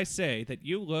may I say that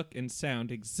you look and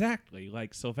sound exactly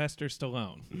like Sylvester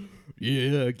Stallone.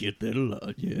 Yeah, I get that a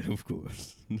lot. Yeah, of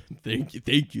course. Thank you.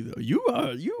 Though you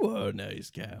are a nice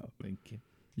cow. Thank you.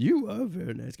 You are a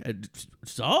very nice cow.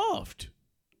 Soft.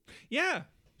 Yeah.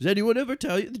 Does anyone ever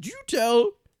tell you? Did you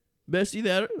tell Bessie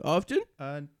that often?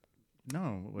 no.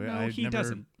 No, he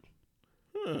doesn't.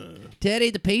 Teddy,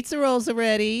 the pizza rolls are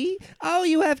ready. Oh,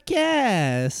 you have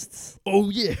guests. Oh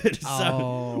yeah.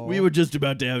 Oh. We were just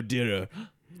about to have dinner.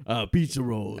 Pizza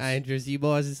rolls. I interest you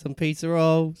boys in some pizza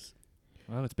rolls.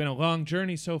 Well, it's been a long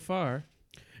journey so far.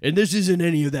 And this isn't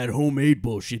any of that homemade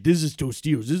bullshit. This is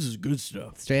Tostitos. This is good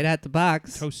stuff. Straight out the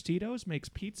box. Tostitos makes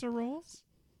pizza rolls?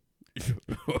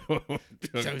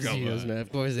 Tostitos, man.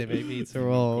 Of course they make pizza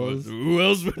rolls. Who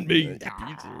else would make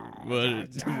pizza? Who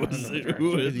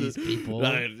Who are is these it? people?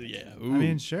 Yeah. I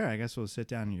mean, sure. I guess we'll sit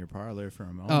down in your parlor for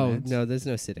a moment. Oh, no, there's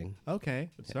no sitting. Okay.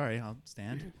 Sorry, I'll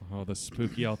stand. Oh, the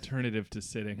spooky alternative to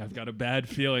sitting. I've got a bad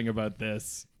feeling about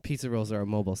this. Pizza rolls are a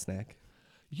mobile snack.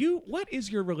 What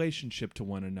is your relationship to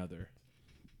one another?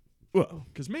 Well,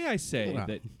 Because may I say Wow.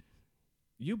 that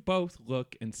you both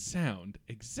look and sound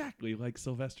exactly like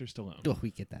Sylvester Stallone. Oh,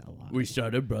 we get that a lot. we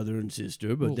started brother and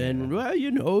sister, but Oh, then, yeah.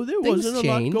 well, there Things wasn't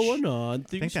change. a lot going on. I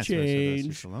think Things that's where changed.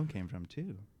 Sylvester Stallone came from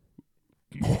too.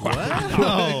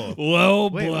 Wow. Low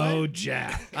Wait, blow, what?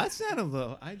 Jack. That's not a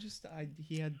low.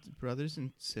 He had brothers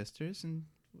and sisters, and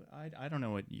I don't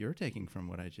know what you're taking from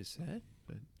what I just said,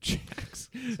 but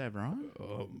is that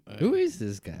wrong? Who is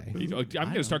this guy? I'm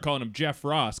going to start calling him Jeff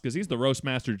Ross because he's the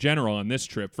Roastmaster General on this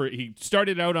trip. He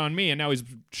started out on me, and now he's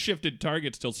shifted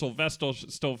targets to Sylvester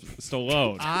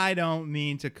Stallone. I don't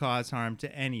mean to cause harm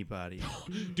to anybody.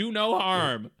 Do no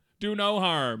harm. Do no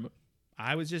harm.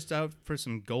 I was just out for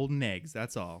some golden eggs.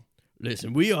 That's all.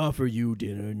 Listen, we offer you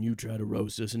dinner and you try to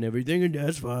roast us and everything, and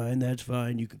that's fine. That's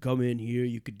fine. You could come in here.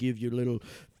 You could give your little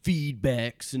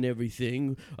feedbacks and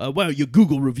everything. Well, you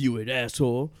Google review it,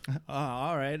 asshole.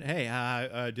 All right.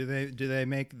 Hey, do they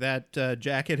make that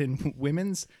jacket in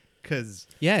women's? Because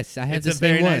Yes, I have it's the a same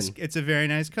very one. nice. It's a very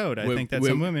nice coat. I think that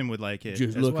some women would like it.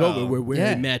 Just as look well. over. We're wearing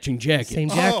Yeah. matching jackets. Same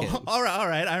jacket. Oh, all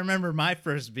right. I remember my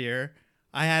first beer.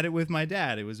 I had it with my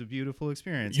dad. It was a beautiful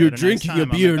experience. You're Had a nice drinking a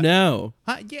time. beer now.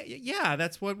 Yeah.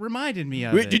 That's what reminded me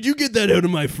of Wait, it. did you get that out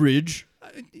of my fridge?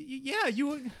 Yeah,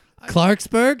 you.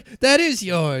 Clarksburg? That is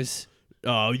yours.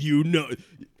 Oh,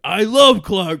 I love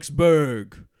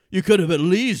Clarksburg. You could have at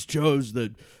least chose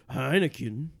the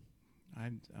Heineken.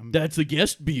 That's a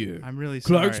guest beer. I'm really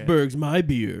sorry. Clarksburg's my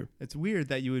beer. It's weird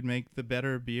that you would make the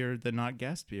better beer the not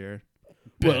guest beer.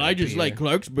 Well, I just beer. like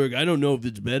Clarksburg. I don't know if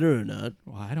it's better or not.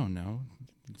 Well, I don't know.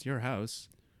 It's your house.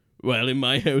 Well, in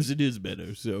my house it is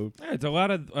better, so. Yeah, it's a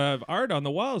lot of art on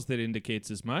the walls that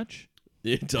indicates as much.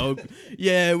 It's all.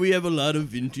 Yeah, we have a lot of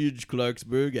vintage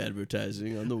Clarksburg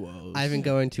advertising on the walls. I've been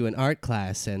going to an art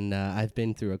class, and I've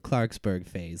been through a Clarksburg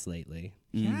phase lately.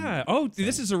 Yeah. Oh,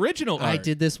 this is original art. I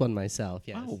did this one myself,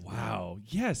 yes. Oh, wow.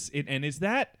 Yes. And is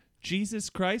that Jesus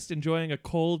Christ enjoying a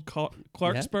cold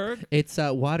Clarksburg? It's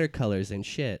watercolors and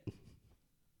shit.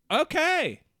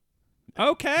 Okay.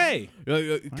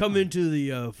 Come into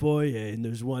the foyer, and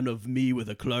there's one of me with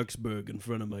a Clarksburg in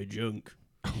front of my junk.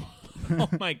 Oh,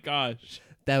 my gosh.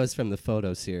 That was from the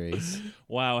photo series.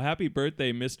 Wow. Happy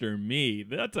birthday, Mr. Me.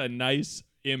 That's a nice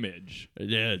image.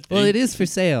 Yeah. Well, it is for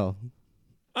sale.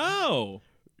 Oh.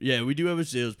 Yeah, we do have a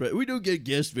sales price. We don't get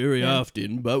guests very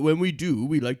often, but when we do,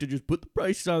 we like to just put the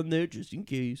price on there just in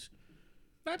case.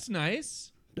 That's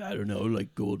nice. I don't know,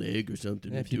 like gold egg or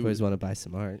something. If you boys want to buy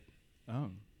some art. Oh.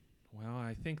 Well,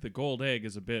 I think the gold egg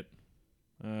is a bit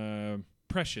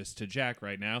precious to Jack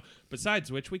right now.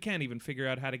 Besides which, we can't even figure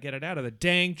out how to get it out of the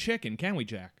dang chicken, can we,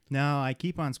 Jack? No, I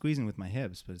keep on squeezing with my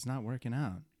hips, but it's not working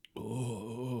out.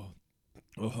 Oh.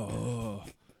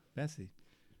 Bessie.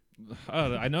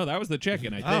 I know that was the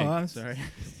chicken, I think. Oh, I'm sorry.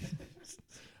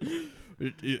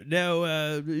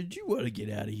 Now, do you want to get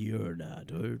out of here or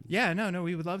not? Or Yeah, no,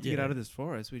 we would love to get Yeah. out of this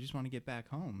forest. We just want to get back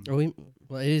home.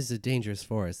 Well, it is a dangerous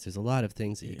forest. There's a lot of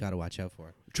things that you got to watch out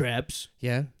for. traps,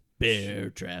 Yeah? bear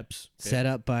traps, Set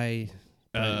up by...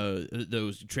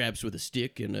 those traps with a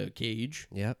stick and a cage,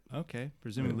 Yep. Okay,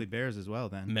 presumably bears as well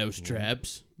then. mouse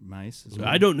traps. Mice as So well.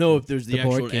 I don't know if there's the The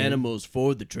board actual game. animals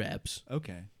for the traps,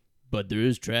 Okay. but there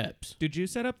is traps. Did you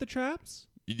set up the traps?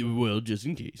 Well, just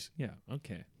in case. Yeah,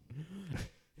 okay.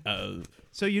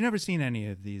 So you've never seen any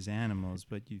of these animals,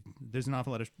 but there's an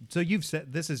awful lot of. So you've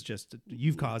said this is just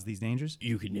you've caused these dangers.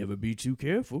 You can never be too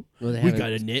careful. Well, they We haven't-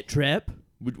 got a net trap,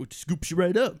 which scoops you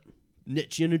right up,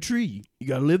 nets you in a tree. You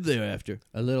gotta live there after.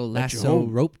 A little At your lasso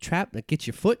home. rope trap that gets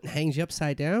your foot and hangs you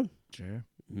upside down. Sure.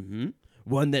 Mm-hmm.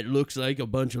 One that looks like a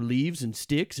bunch of leaves and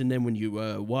sticks, and then when you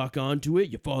walk onto it,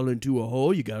 you fall into a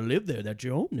hole. You gotta live there. That's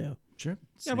your home now. Sure.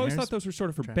 Yeah, I've always Snares. thought those were sort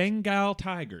of for traps. Bengal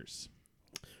tigers.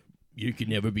 You can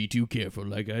never be too careful,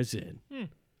 like I said.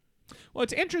 Well,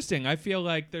 it's interesting. I feel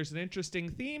like there's an interesting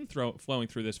theme flowing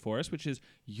through this forest, which is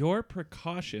your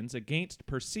precautions against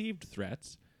perceived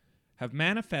threats have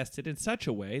manifested in such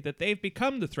a way that they've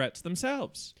become the threats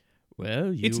themselves.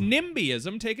 Well, It's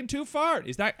NIMBYism taken too far.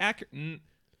 Is that accurate?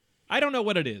 I don't know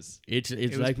what it is. It's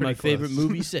was like my pretty favorite close.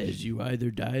 movie says: you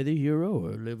either die the hero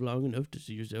or live long enough to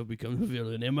see yourself become the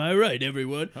villain. Am I right,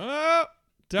 everyone? Oh,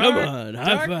 Come on, high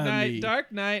Dark five Knight, me.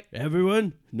 Dark Knight.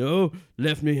 Everyone? No,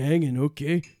 left me hanging.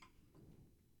 Okay,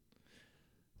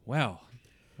 Well,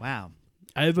 Wow.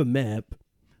 I have a map.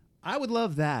 I would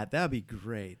love that. That'd be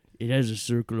great. It has a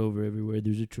circle over everywhere.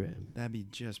 There's a trap. That'd be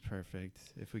just perfect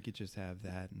if we could just have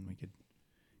that and we could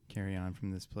carry on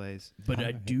from this place. But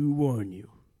I do warn you.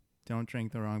 Don't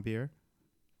drink the wrong beer.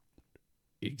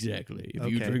 Exactly. If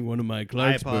you Okay. drink one of my I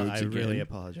Clarksburgs again, really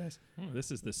apologize.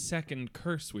 this is the second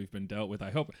curse we've been dealt with.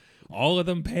 I hope all of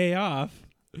them pay off.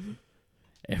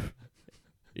 here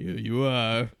you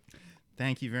are.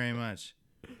 Thank you very much.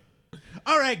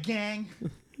 All right, gang.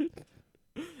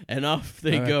 And off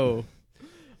they All right. go,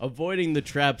 avoiding the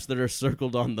traps that are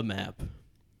circled on the map.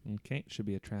 Okay, should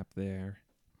be a trap there.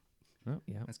 Oh,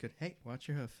 yeah. That's good. Hey, watch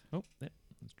your hoof. Oh, there's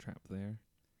a trap there.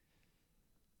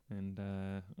 And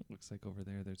it looks like over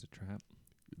there there's a trap.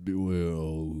 Beware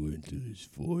all who enter this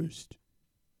forest.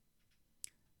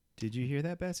 Did you hear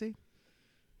that, Bessie?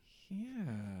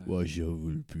 Yeah. Watch out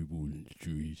for the people in the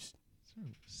trees. Sort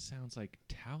of sounds like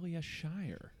Talia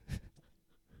Shire.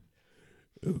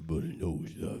 Everybody knows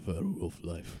I've had a rough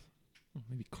life. Oh,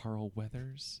 maybe Carl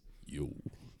Weathers, Yo.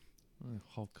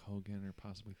 Hulk Hogan, or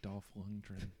possibly Dolph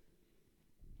Lundgren.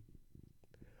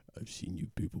 I've seen you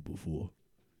people before.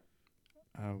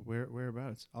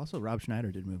 Whereabouts? Also, Rob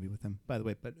Schneider did a movie with him, by the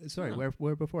way. But sorry, Oh.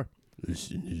 where before?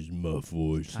 Listen, this is my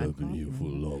forest. I've been here for a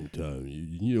long time.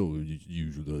 You know, it's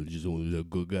usually just only let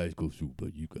good guys go through,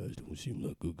 but you guys don't seem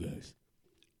like good guys.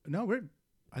 No,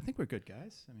 I think we're good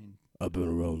guys. I mean, I've been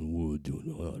around the world doing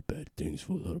a lot of bad things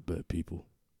for a lot of bad people.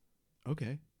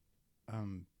 okay.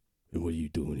 And what are you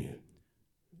doing here?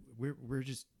 We're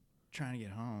just trying to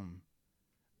get home.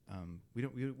 We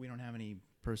don't have any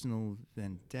personal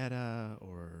vendetta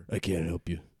or. I can't help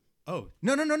you. Oh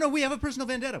no! We have a personal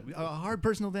vendetta. A hard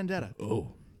personal vendetta.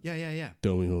 Oh, Yeah.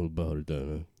 tell me all about it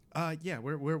then, Yeah,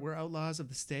 we're outlaws of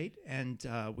the state, and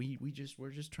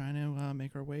we're just trying to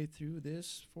make our way through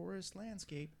this forest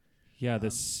landscape. Yeah,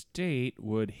 the state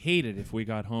would hate it if we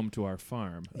got home to our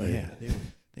farm. Oh, yeah.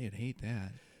 They'd hate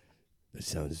that. That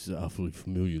sounds awfully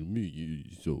familiar to me.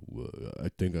 So I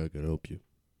think I can help you.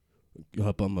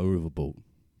 Hop on my riverboat.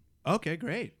 Okay,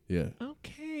 great. Yeah.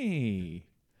 Okay.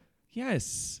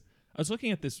 Yes. I was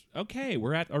looking at this. Okay,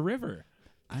 we're at a river.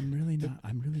 I'm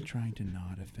really trying to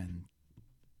not offend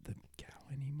the cow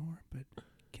anymore, but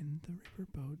can the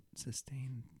riverboat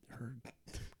sustain her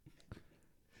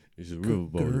It's a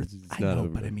riverboat. girth? It's I not know, a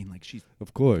but I mean, like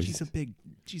Of course. she's a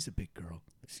big girl.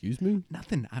 Excuse me?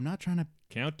 Nothing. I'm not trying to.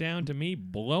 Countdown to me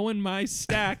blowing my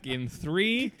stack in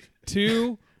 3,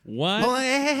 2, 1. Oh,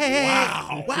 hey.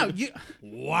 Wow. Wow. You.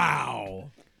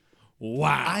 Wow.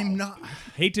 Wow. I'm not.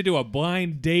 Hate to do a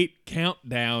blind date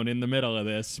countdown in the middle of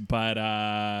this,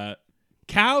 but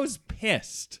Cow's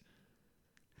pissed.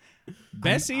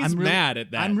 Bessie's I'm really- mad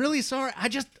at that. I'm really sorry. I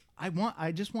just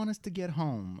want us to get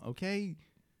home, okay?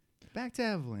 Back to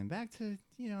Evelyn. Back to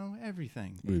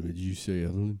everything. Wait, did you say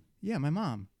Evelyn? Yeah, my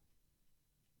mom.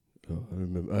 Oh, I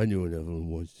remember. I knew an Evelyn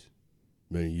once,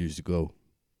 many years ago.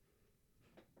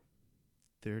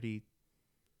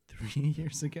 33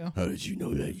 years ago. How did you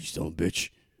know that, you son of a bitch?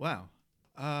 Wow.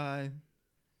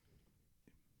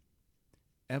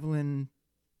 Evelyn,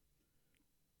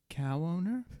 cow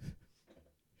owner.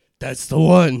 That's the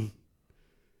one.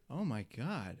 Oh my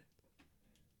God.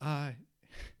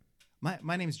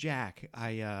 My name's Jack.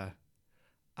 I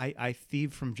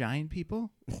thieve from giant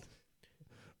people.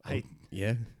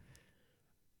 Yeah.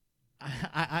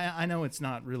 I know it's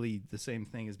not really the same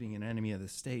thing as being an enemy of the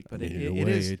state, but I mean, it in a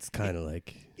way, is. it's kind of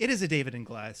like It is a David and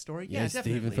Goliath story. Yeah, yes,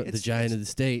 definitely. David, the It's- giant of the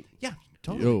state. Yeah,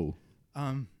 totally. Yo.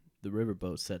 The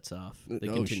riverboat sets off. They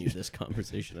Oh, continue shit. this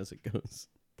conversation as it goes.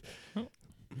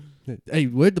 Hey,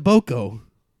 where'd the boat go?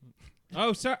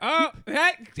 Oh, sir. Oh,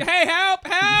 hey, help,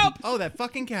 help! Oh, that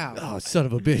fucking cow. Oh, son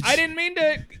of a bitch. I didn't mean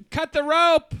to cut the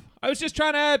rope. I was just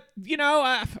trying to,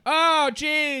 oh,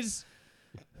 jeez.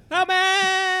 Help me!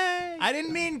 I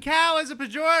didn't mean cow as a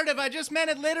pejorative. I just meant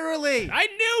it literally. I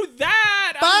knew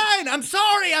that. Fine. I'm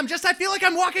sorry. I feel like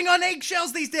I'm walking on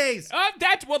eggshells these days.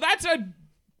 That's a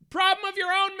problem of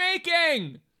your own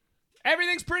making.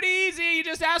 Everything's pretty easy. You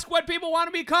just ask what people want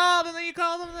to be called, and then you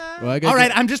call them that. Well, All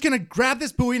right, I'm just going to grab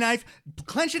this Bowie knife,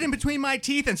 clench it in between my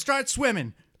teeth, and start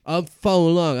swimming. I'm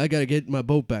following along. I gotta get my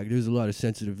boat back. There's a lot of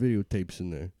sensitive videotapes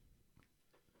in there.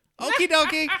 Okie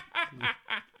dokie.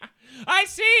 I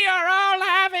see you're all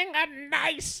having a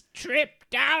nice trip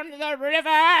down the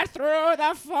river through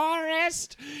the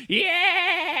forest.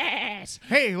 Yes.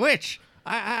 Hey, witch.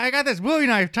 I got this Bowie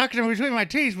knife tucked in between my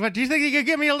teeth, but do you think you could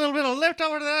give me a little bit of lift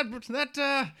over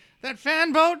to that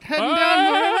fan boat heading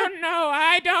down the Oh, river? no,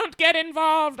 I don't get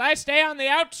involved. I stay on the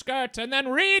outskirts and then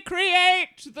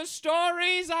recreate the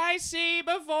stories I see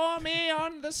before me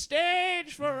on the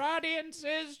stage for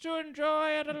audiences to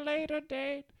enjoy at a later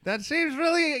date. That seems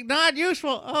really not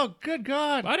useful. Oh, good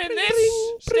God. But in this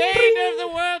state of the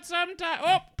world sometime...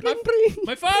 Oh,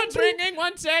 my phone's ringing.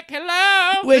 One sec.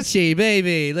 Hello? Witchy,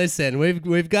 baby, listen,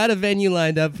 we've got a venue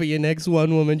lined up for your next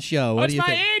one-woman show. What What's do you my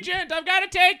think? agent? I've got to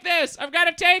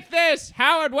take this.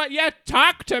 Howard, what? Yeah,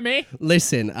 talk to me.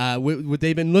 Listen,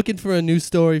 they've been looking for a new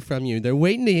story from you. They're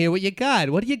waiting to hear what you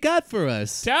got. What do you got for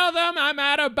us? Tell them I'm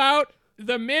at about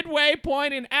the midway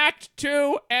point in Act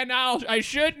 2, and I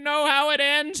should know how it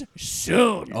ends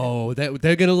soon. Oh,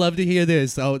 they're gonna love to hear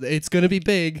this. Oh, it's gonna be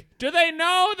big. Do they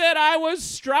know that I was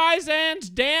Streisand's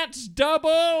dance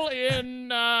double in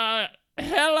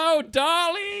Hello,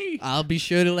 Dolly? I'll be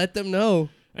sure to let them know.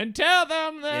 And tell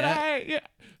them that Yeah.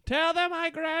 Tell them I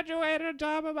graduated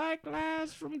top of my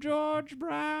class from George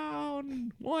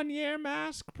Brown 1-year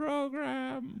mask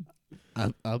program.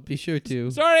 I'll be sure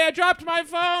to. Sorry, I dropped my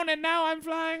phone and now I'm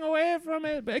flying away from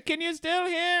it. But can you still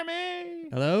hear me?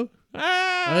 Hello?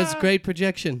 Ah, Oh, that's great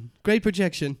projection. Great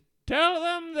projection. Tell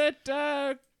them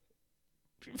that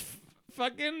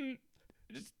fucking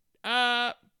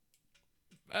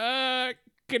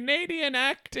Canadian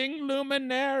acting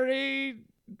luminary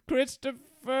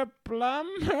Christopher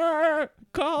Plummer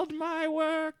called my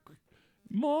work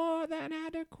more than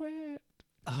adequate.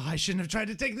 Oh, I shouldn't have tried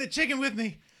to take the chicken with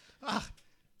me. Ah.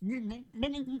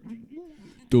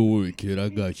 Don't worry, kid. I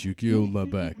got you. Get on my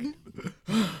back.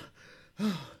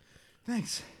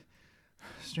 Thanks,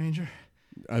 stranger.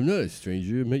 I'm not a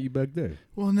stranger. I met you back there.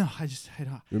 Well, no, I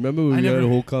don't. Remember when I we had never- a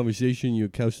whole conversation? Your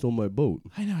cow stole my boat.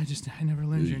 I know. I never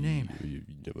learned your name. You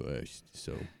never asked,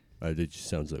 so it just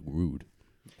sounds like rude.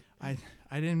 I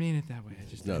didn't mean it that way.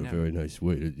 It's not a very nice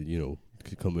way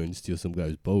to come in and steal some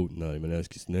guy's boat and not even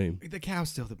ask his name. The cow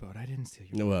stole the boat. I didn't steal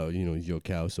your No, well, he's your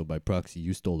cow, so by proxy,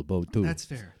 you stole the boat too. That's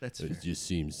fair. That's fair. It just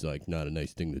seems like not a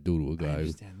nice thing to do to a I guy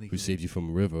understand who legally. saved you from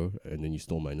a river, and then you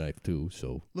stole my knife too.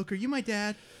 So, Look, are you my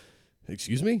dad?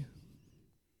 excuse me?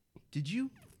 Did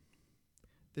you?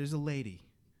 There's a lady,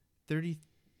 33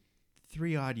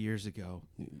 3 odd years ago.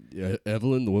 Yeah,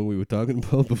 Evelyn, the one we were talking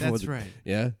about before. That's right.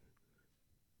 Yeah. Did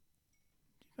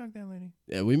you fuck that lady?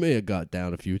 Yeah, we may have got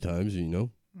down a few times, All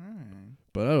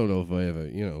but I don't know if I ever,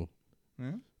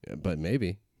 right. yeah, but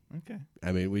maybe. Okay.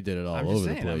 I mean, we did it all I'm just over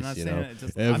saying. the I'm place, not you saying know. it.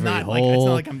 Just, Every I'm not hole, like it's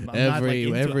not like I'm not like every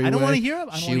into it. I everywhere. don't want to hear. I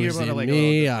don't She want to hear was about it in like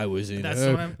me. I was in That's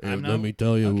her. what I'm And not- let me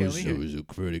tell you, Okay, it let me hear. was a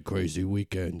pretty crazy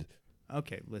weekend.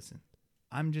 Okay, listen.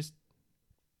 I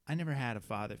never had a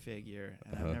father figure,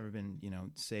 and I've never been,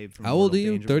 saved from How old mortal are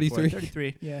you? danger before. 33?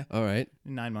 33, yeah. All right.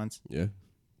 9 months. Yeah.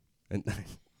 And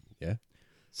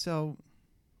So,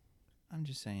 I'm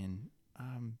just saying,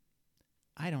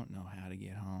 I don't know how to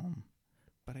get home,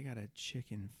 but I got a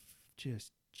chicken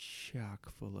just chock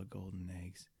full of golden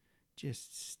eggs,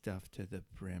 just stuffed to the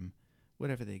brim.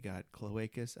 Whatever they got,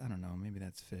 cloacus, I don't know, maybe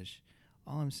that's fish.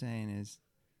 All I'm saying is,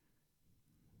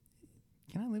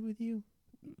 can I live with you?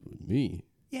 me.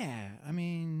 Yeah, I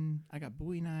mean, I got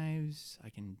Bowie knives. I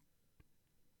can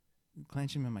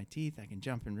clench them in my teeth. I can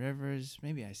jump in rivers.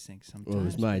 Maybe I sink sometimes. Well,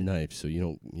 it's my but- knife, so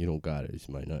you don't got it. It's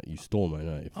my knife. You stole my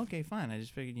knife. Okay, fine. I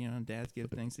just figured, dads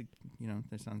give things to,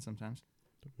 their sons sometimes.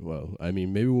 Well, I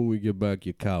mean, maybe when we get back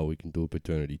your cow, we can do a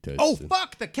paternity test. Oh,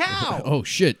 fuck the cow! Oh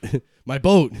shit! My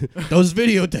boat. Those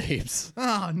videotapes.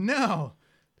 Oh, no.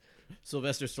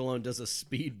 Sylvester Stallone does a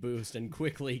speed boost and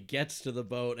quickly gets to the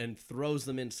boat and throws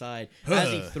them inside. As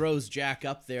he throws Jack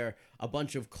up there, a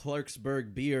bunch of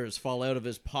Clarksburg beers fall out of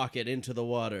his pocket into the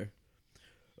water.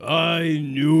 I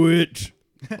knew it.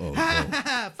 Oh,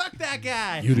 no. Fuck that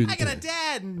guy. You didn't I got a do it.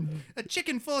 dad and a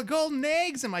chicken full of golden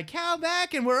eggs and my cow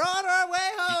back, and we're on our way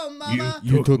home, Mama.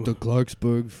 You took the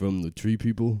Clarksburg from the tree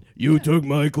people? You took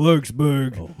my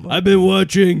Clarksburg. Oh, my I've been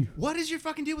watching. What is your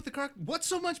fucking deal with the Clark? What's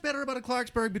so much better about a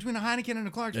Clarksburg between a Heineken and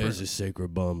a Clarksburg? There's a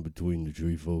sacred bond between the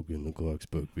tree folk and the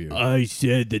Clarksburg beer. I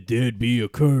said that there'd be a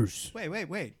curse.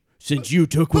 Wait. Since you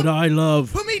took what I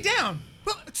love, Put me down.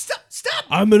 Stop.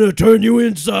 I'm gonna turn you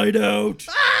inside out.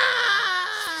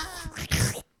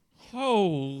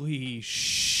 Holy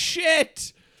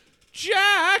shit!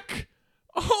 Jack!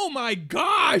 Oh my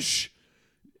gosh!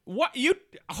 What you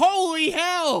holy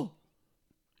hell!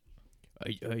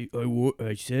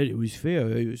 I said it was fair.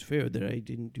 It was fair that I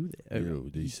didn't do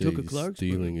that. They you say took a Clarksburg.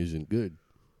 stealing isn't good.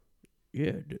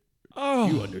 Yeah, Oh,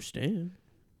 you understand.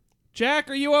 Jack,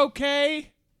 are you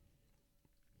okay?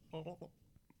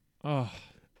 Oh.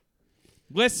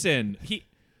 Listen,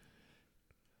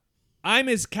 I'm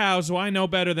his cow, so I know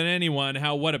better than anyone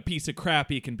what a piece of crap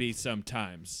he can be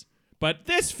sometimes. But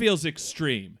this feels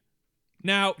extreme.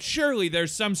 Now, surely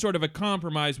there's some sort of a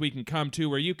compromise we can come to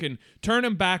where you can turn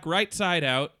him back right side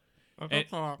out.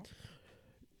 Let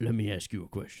me ask you a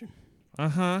question.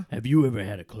 Uh-huh. Have you ever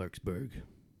had a Clarksburg?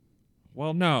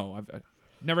 Well, no. I've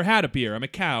never had a beer. I'm a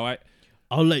cow.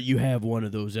 I'll let you have one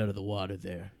of those out of the water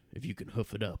there, if you can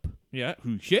hoof it up. Yeah.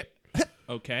 Shit.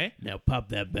 Okay. Now pop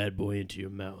that bad boy into your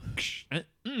mouth.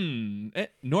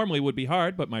 It normally would be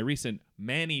hard, but my recent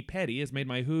mani-pedi has made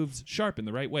my hooves sharp in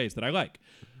the right ways that I like.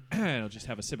 I'll just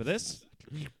have a sip of this.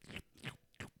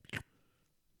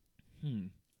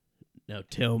 Now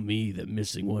tell me that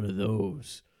missing one of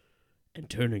those and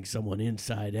turning someone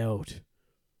inside out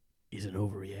is an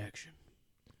overreaction.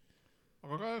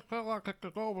 I feel like it's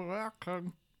an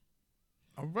overreaction.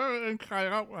 I'm very inside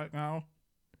out right now.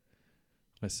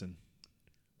 Listen,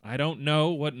 I don't know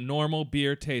what normal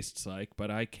beer tastes like, but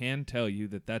I can tell you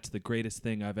that that's the greatest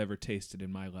thing I've ever tasted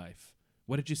in my life.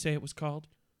 What did you say it was called?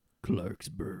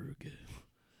 Clarksburg.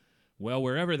 Well,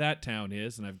 wherever that town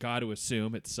is, and I've got to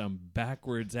assume it's some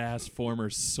backwards-ass former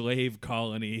slave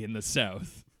colony in the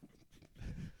South.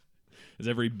 As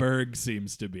every burg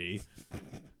seems to be.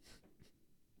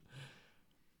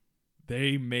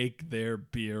 They make their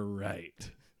beer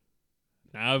right.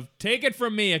 Now, take it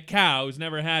from me, a cow who's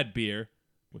never had beer.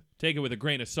 Take it with a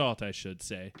grain of salt, I should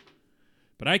say.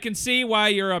 But I can see why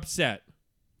you're upset.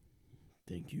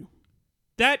 Thank you.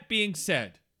 That being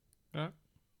said,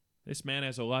 this man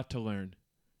has a lot to learn.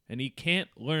 And he can't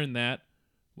learn that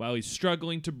while he's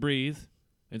struggling to breathe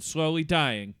and slowly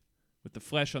dying with the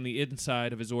flesh on the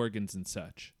inside of his organs and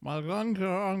such. My lungs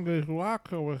are on this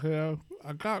rock over here.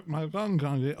 I got my lungs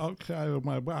on the outside of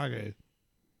my body.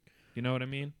 You know what I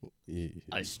mean?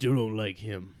 I still don't like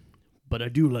him, but I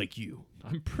do like you.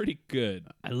 I'm pretty good.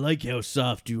 I like how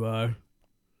soft you are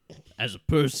as a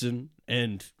person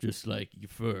and just like your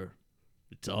fur.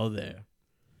 It's all there.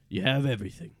 You have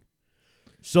everything.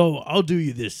 So I'll do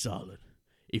you this solid.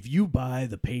 If you buy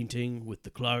the painting with the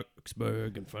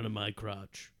Clarksburg in front of my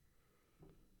crotch,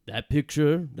 that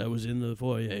picture that was in the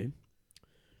foyer,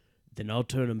 then I'll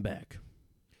turn him back.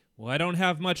 Well, I don't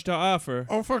have much to offer.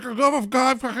 Oh, for the love of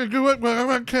God, fucking do it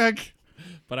whatever it takes.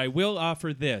 But I will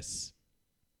offer this.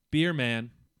 Beer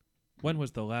man, when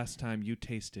was the last time you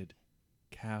tasted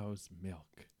cow's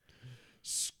milk?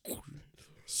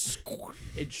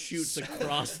 It shoots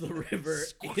across the river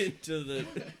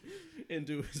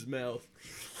into his mouth.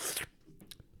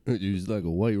 It's like a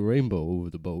white rainbow over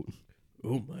the boat.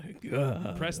 Oh my god.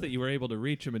 Impressed that you were able to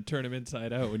reach him and turn him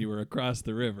inside out when you were across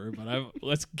the river, but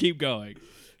let's keep going.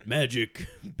 Magic,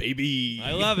 baby.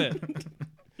 I love it.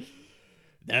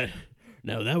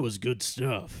 That was good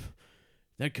stuff.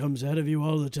 That comes out of you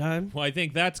all the time? Well, I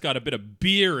think that's got a bit of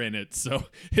beer in it, so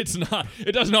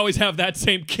it doesn't always have that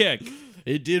same kick.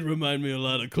 It did remind me a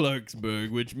lot of Clarksburg,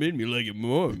 which made me like it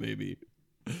more, maybe.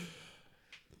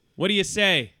 What do you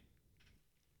say?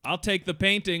 I'll take the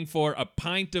painting for a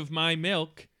pint of my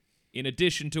milk, in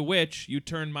addition to which you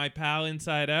turn my pal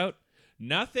inside out.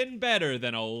 Nothing better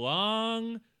than a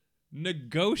long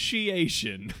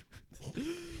negotiation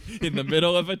in the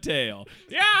middle of a tale.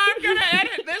 Yeah, I'm gonna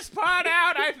edit this part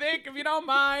out, I think, if you don't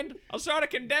mind. I'll sort of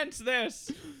condense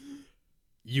this.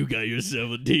 You got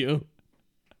yourself a deal.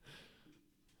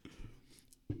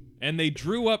 And they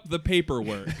drew up the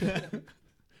paperwork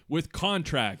with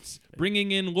contracts,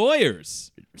 bringing in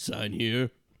lawyers. Sign here.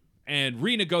 And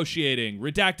renegotiating,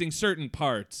 redacting certain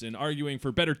parts, and arguing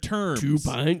for better terms. 2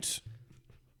 pints.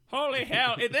 Holy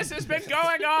hell, this has been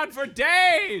going on for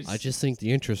days. I just think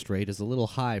the interest rate is a little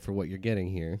high for what you're getting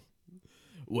here.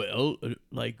 Well,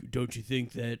 don't you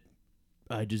think that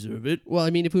I deserve it? Well, I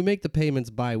mean, if we make the payments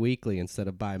bi-weekly instead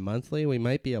of bi-monthly, we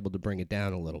might be able to bring it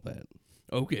down a little bit.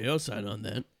 Okay, I'll sign on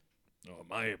that. Oh,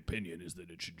 my opinion is that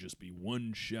it should just be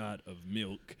one shot of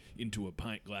milk into a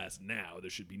pint glass now. There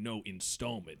should be no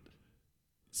installment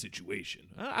situation.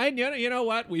 You know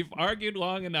what? We've argued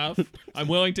long enough. I'm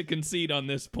willing to concede on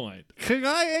this point. Can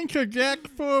I interject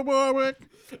for a moment?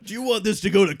 Do you want this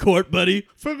to go to court, buddy?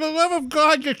 For the love of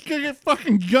God, just get it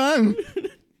fucking done.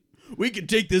 We can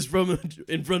take this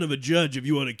in front of a judge if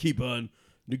you want to keep on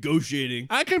negotiating.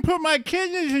 I can put my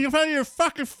kidneys in front of your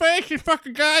fucking face, you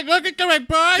fucking guy. Look at my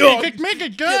body. Oh, Just make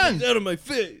it Get done. this out of my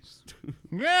face.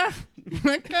 Yeah.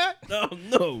 Like that?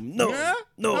 No. Yeah?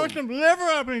 Got some liver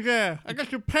up in there. I got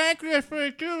some pancreas for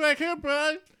you too, right here,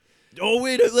 bud. Oh,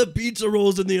 wait, I left pizza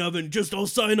rolls in the oven. Just I'll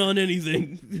sign on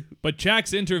anything. But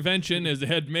Jack's intervention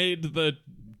had made the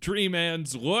tree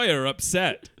man's lawyer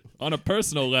upset on a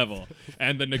personal level,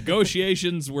 and the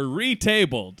negotiations were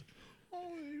retabled.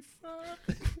 Holy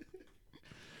fuck.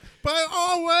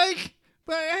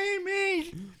 By any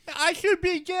means, I should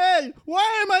be dead.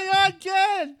 Why am I not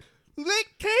dead?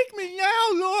 Take me now,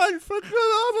 Lord, for the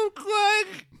love of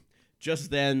Christ.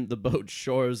 Just then, the boat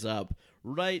shores up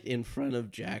right in front of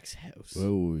Jack's house.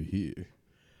 Over here.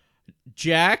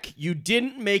 Jack, you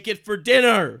didn't make it for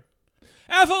dinner.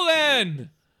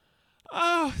 Evelyn!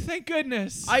 Oh, thank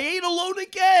goodness. I ate alone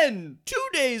again. 2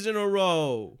 days in a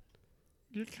row.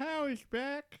 The cow is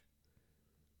back.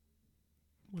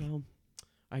 Well,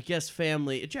 I guess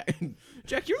family.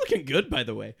 Jack, you're looking good, by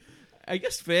the way. I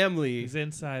guess family. He's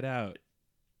inside out.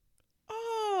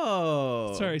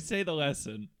 Oh. Sorry, say the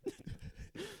lesson.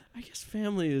 I guess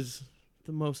family is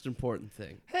the most important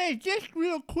thing. Hey, just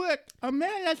real quick, a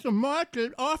man at the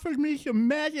market offered me some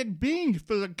magic beans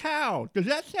for the cow. Does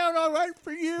that sound all right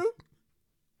for you?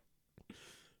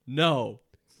 No.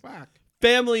 Fuck.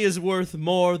 Family is worth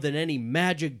more than any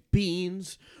magic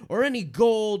beans or any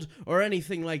gold or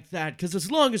anything like that. Because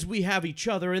as long as we have each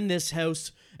other in this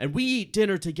house and we eat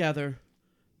dinner together,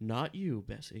 not you,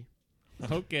 Bessie.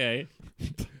 Okay.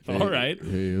 All right.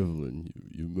 Hey, Evelyn,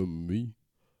 you remember me?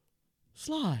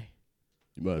 Sly.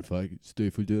 You mind if I could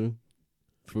stay for dinner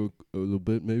for a little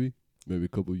bit, maybe? Maybe a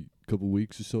couple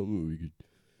weeks or something, we could,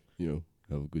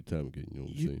 have a good time again, you know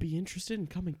what I'm You'd saying? be interested in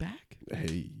coming back?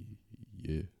 Hey,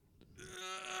 yeah.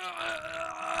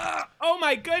 Oh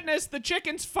my goodness, the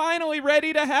chicken's finally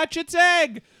ready to hatch its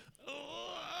egg.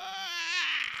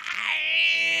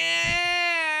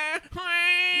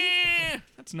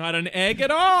 That's not an egg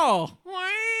at all.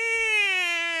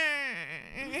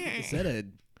 Is that a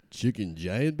chicken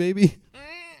giant, baby?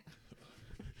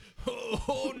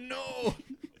 Oh no.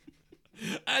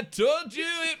 I told you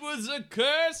it was a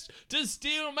curse to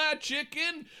steal my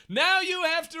chicken. Now you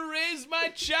have to raise my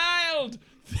child.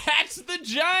 That's the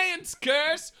giant's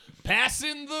curse.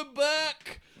 Passing the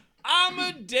buck. I'm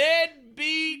a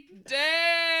deadbeat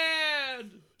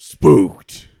dad.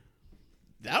 Spooked.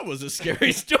 That was a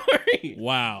scary story.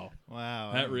 Wow.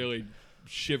 Wow. That really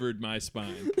shivered my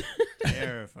spine.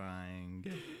 terrifying.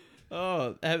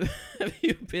 Oh, have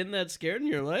you been that scared in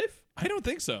your life? I don't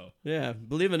think so. Yeah,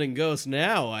 believing in ghosts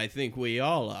now, I think we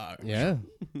all are. Yeah.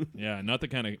 Yeah, not the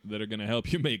kind of that are going to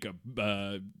help you make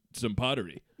some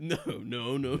pottery. No.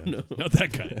 Not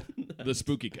that kind. The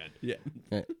spooky kind. Yeah.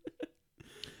 Right.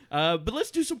 But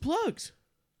let's do some plugs.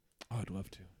 Oh, I'd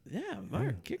love to. Yeah,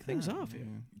 Mark, kick things off here.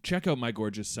 Check out My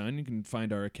Gorgeous Son. You can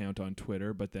find our account on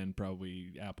Twitter, but then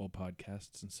probably Apple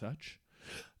Podcasts and such.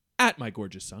 At My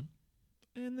Gorgeous Son.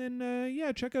 And then,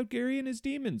 check out Gary and His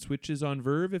Demons, which is on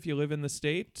Verve if you live in the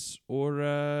States, or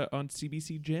on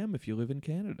CBC Gem if you live in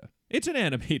Canada. It's an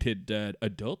animated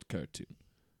adult cartoon,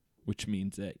 which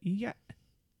means,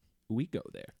 we go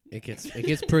there. It gets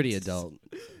pretty adult.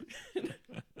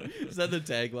 Is that the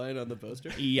tagline on the poster?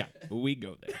 Yeah, we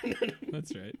go there.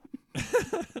 That's right.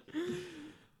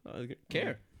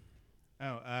 Care.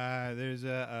 There's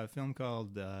a film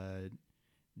called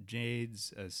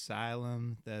Jade's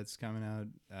Asylum that's coming out.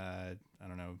 I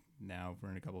don't know now.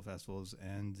 We're in a couple of festivals,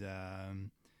 and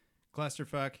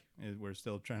Clusterfuck. We're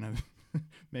still trying to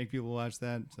make people watch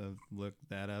that, so look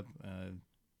that up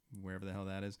wherever the hell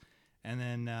that is. And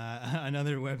then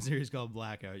another web series called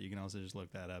Blackout. You can also just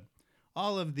look that up.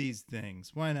 All of these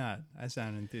things. Why not? I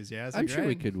sound enthusiastic. I'm sure right?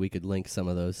 we could link some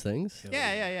of those things.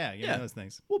 Yeah. Yeah. Those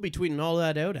things. We'll be tweeting all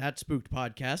that out at Spooked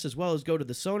Podcast, as well as go to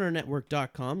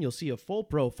thesonarnetwork.com. You'll see a full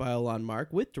profile on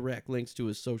Mark with direct links to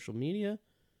his social media.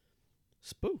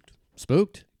 Spooked.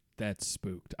 That's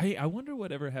spooked. I wonder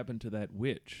whatever happened to that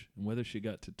witch and whether she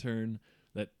got to turn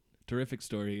that terrific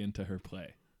story into her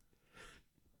play.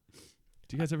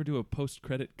 Do you guys ever do a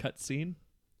post-credit cut scene?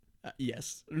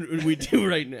 Yes, we do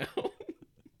right now.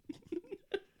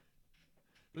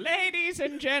 Ladies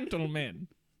and gentlemen,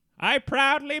 I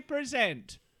proudly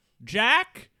present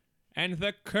Jack and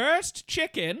the Cursed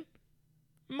Chicken,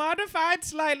 modified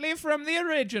slightly from the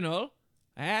original,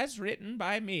 as written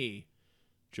by me,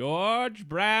 George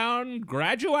Brown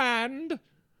Graduand,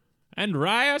 and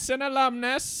Ryerson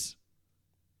alumnus,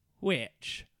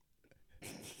 Witch.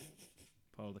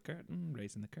 Pull the curtain,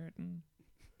 raising the curtain.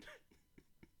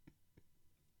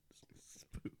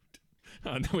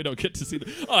 Oh, no, we don't get to see the...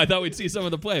 Oh, I thought we'd see some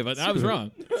of the play, but I was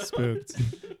wrong. Spooked.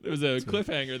 There was a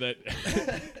cliffhanger that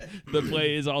the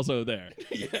play is also there.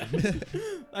 Yeah.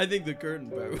 I think the curtain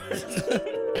part was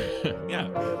Yeah.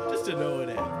 just to know it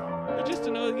happened. Just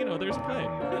to know, there's a play.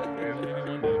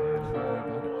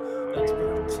 That's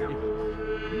perfect.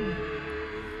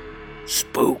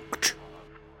 Spooked.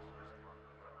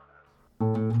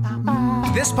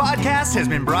 This podcast has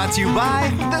been brought to you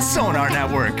by the Sonar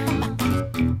Network.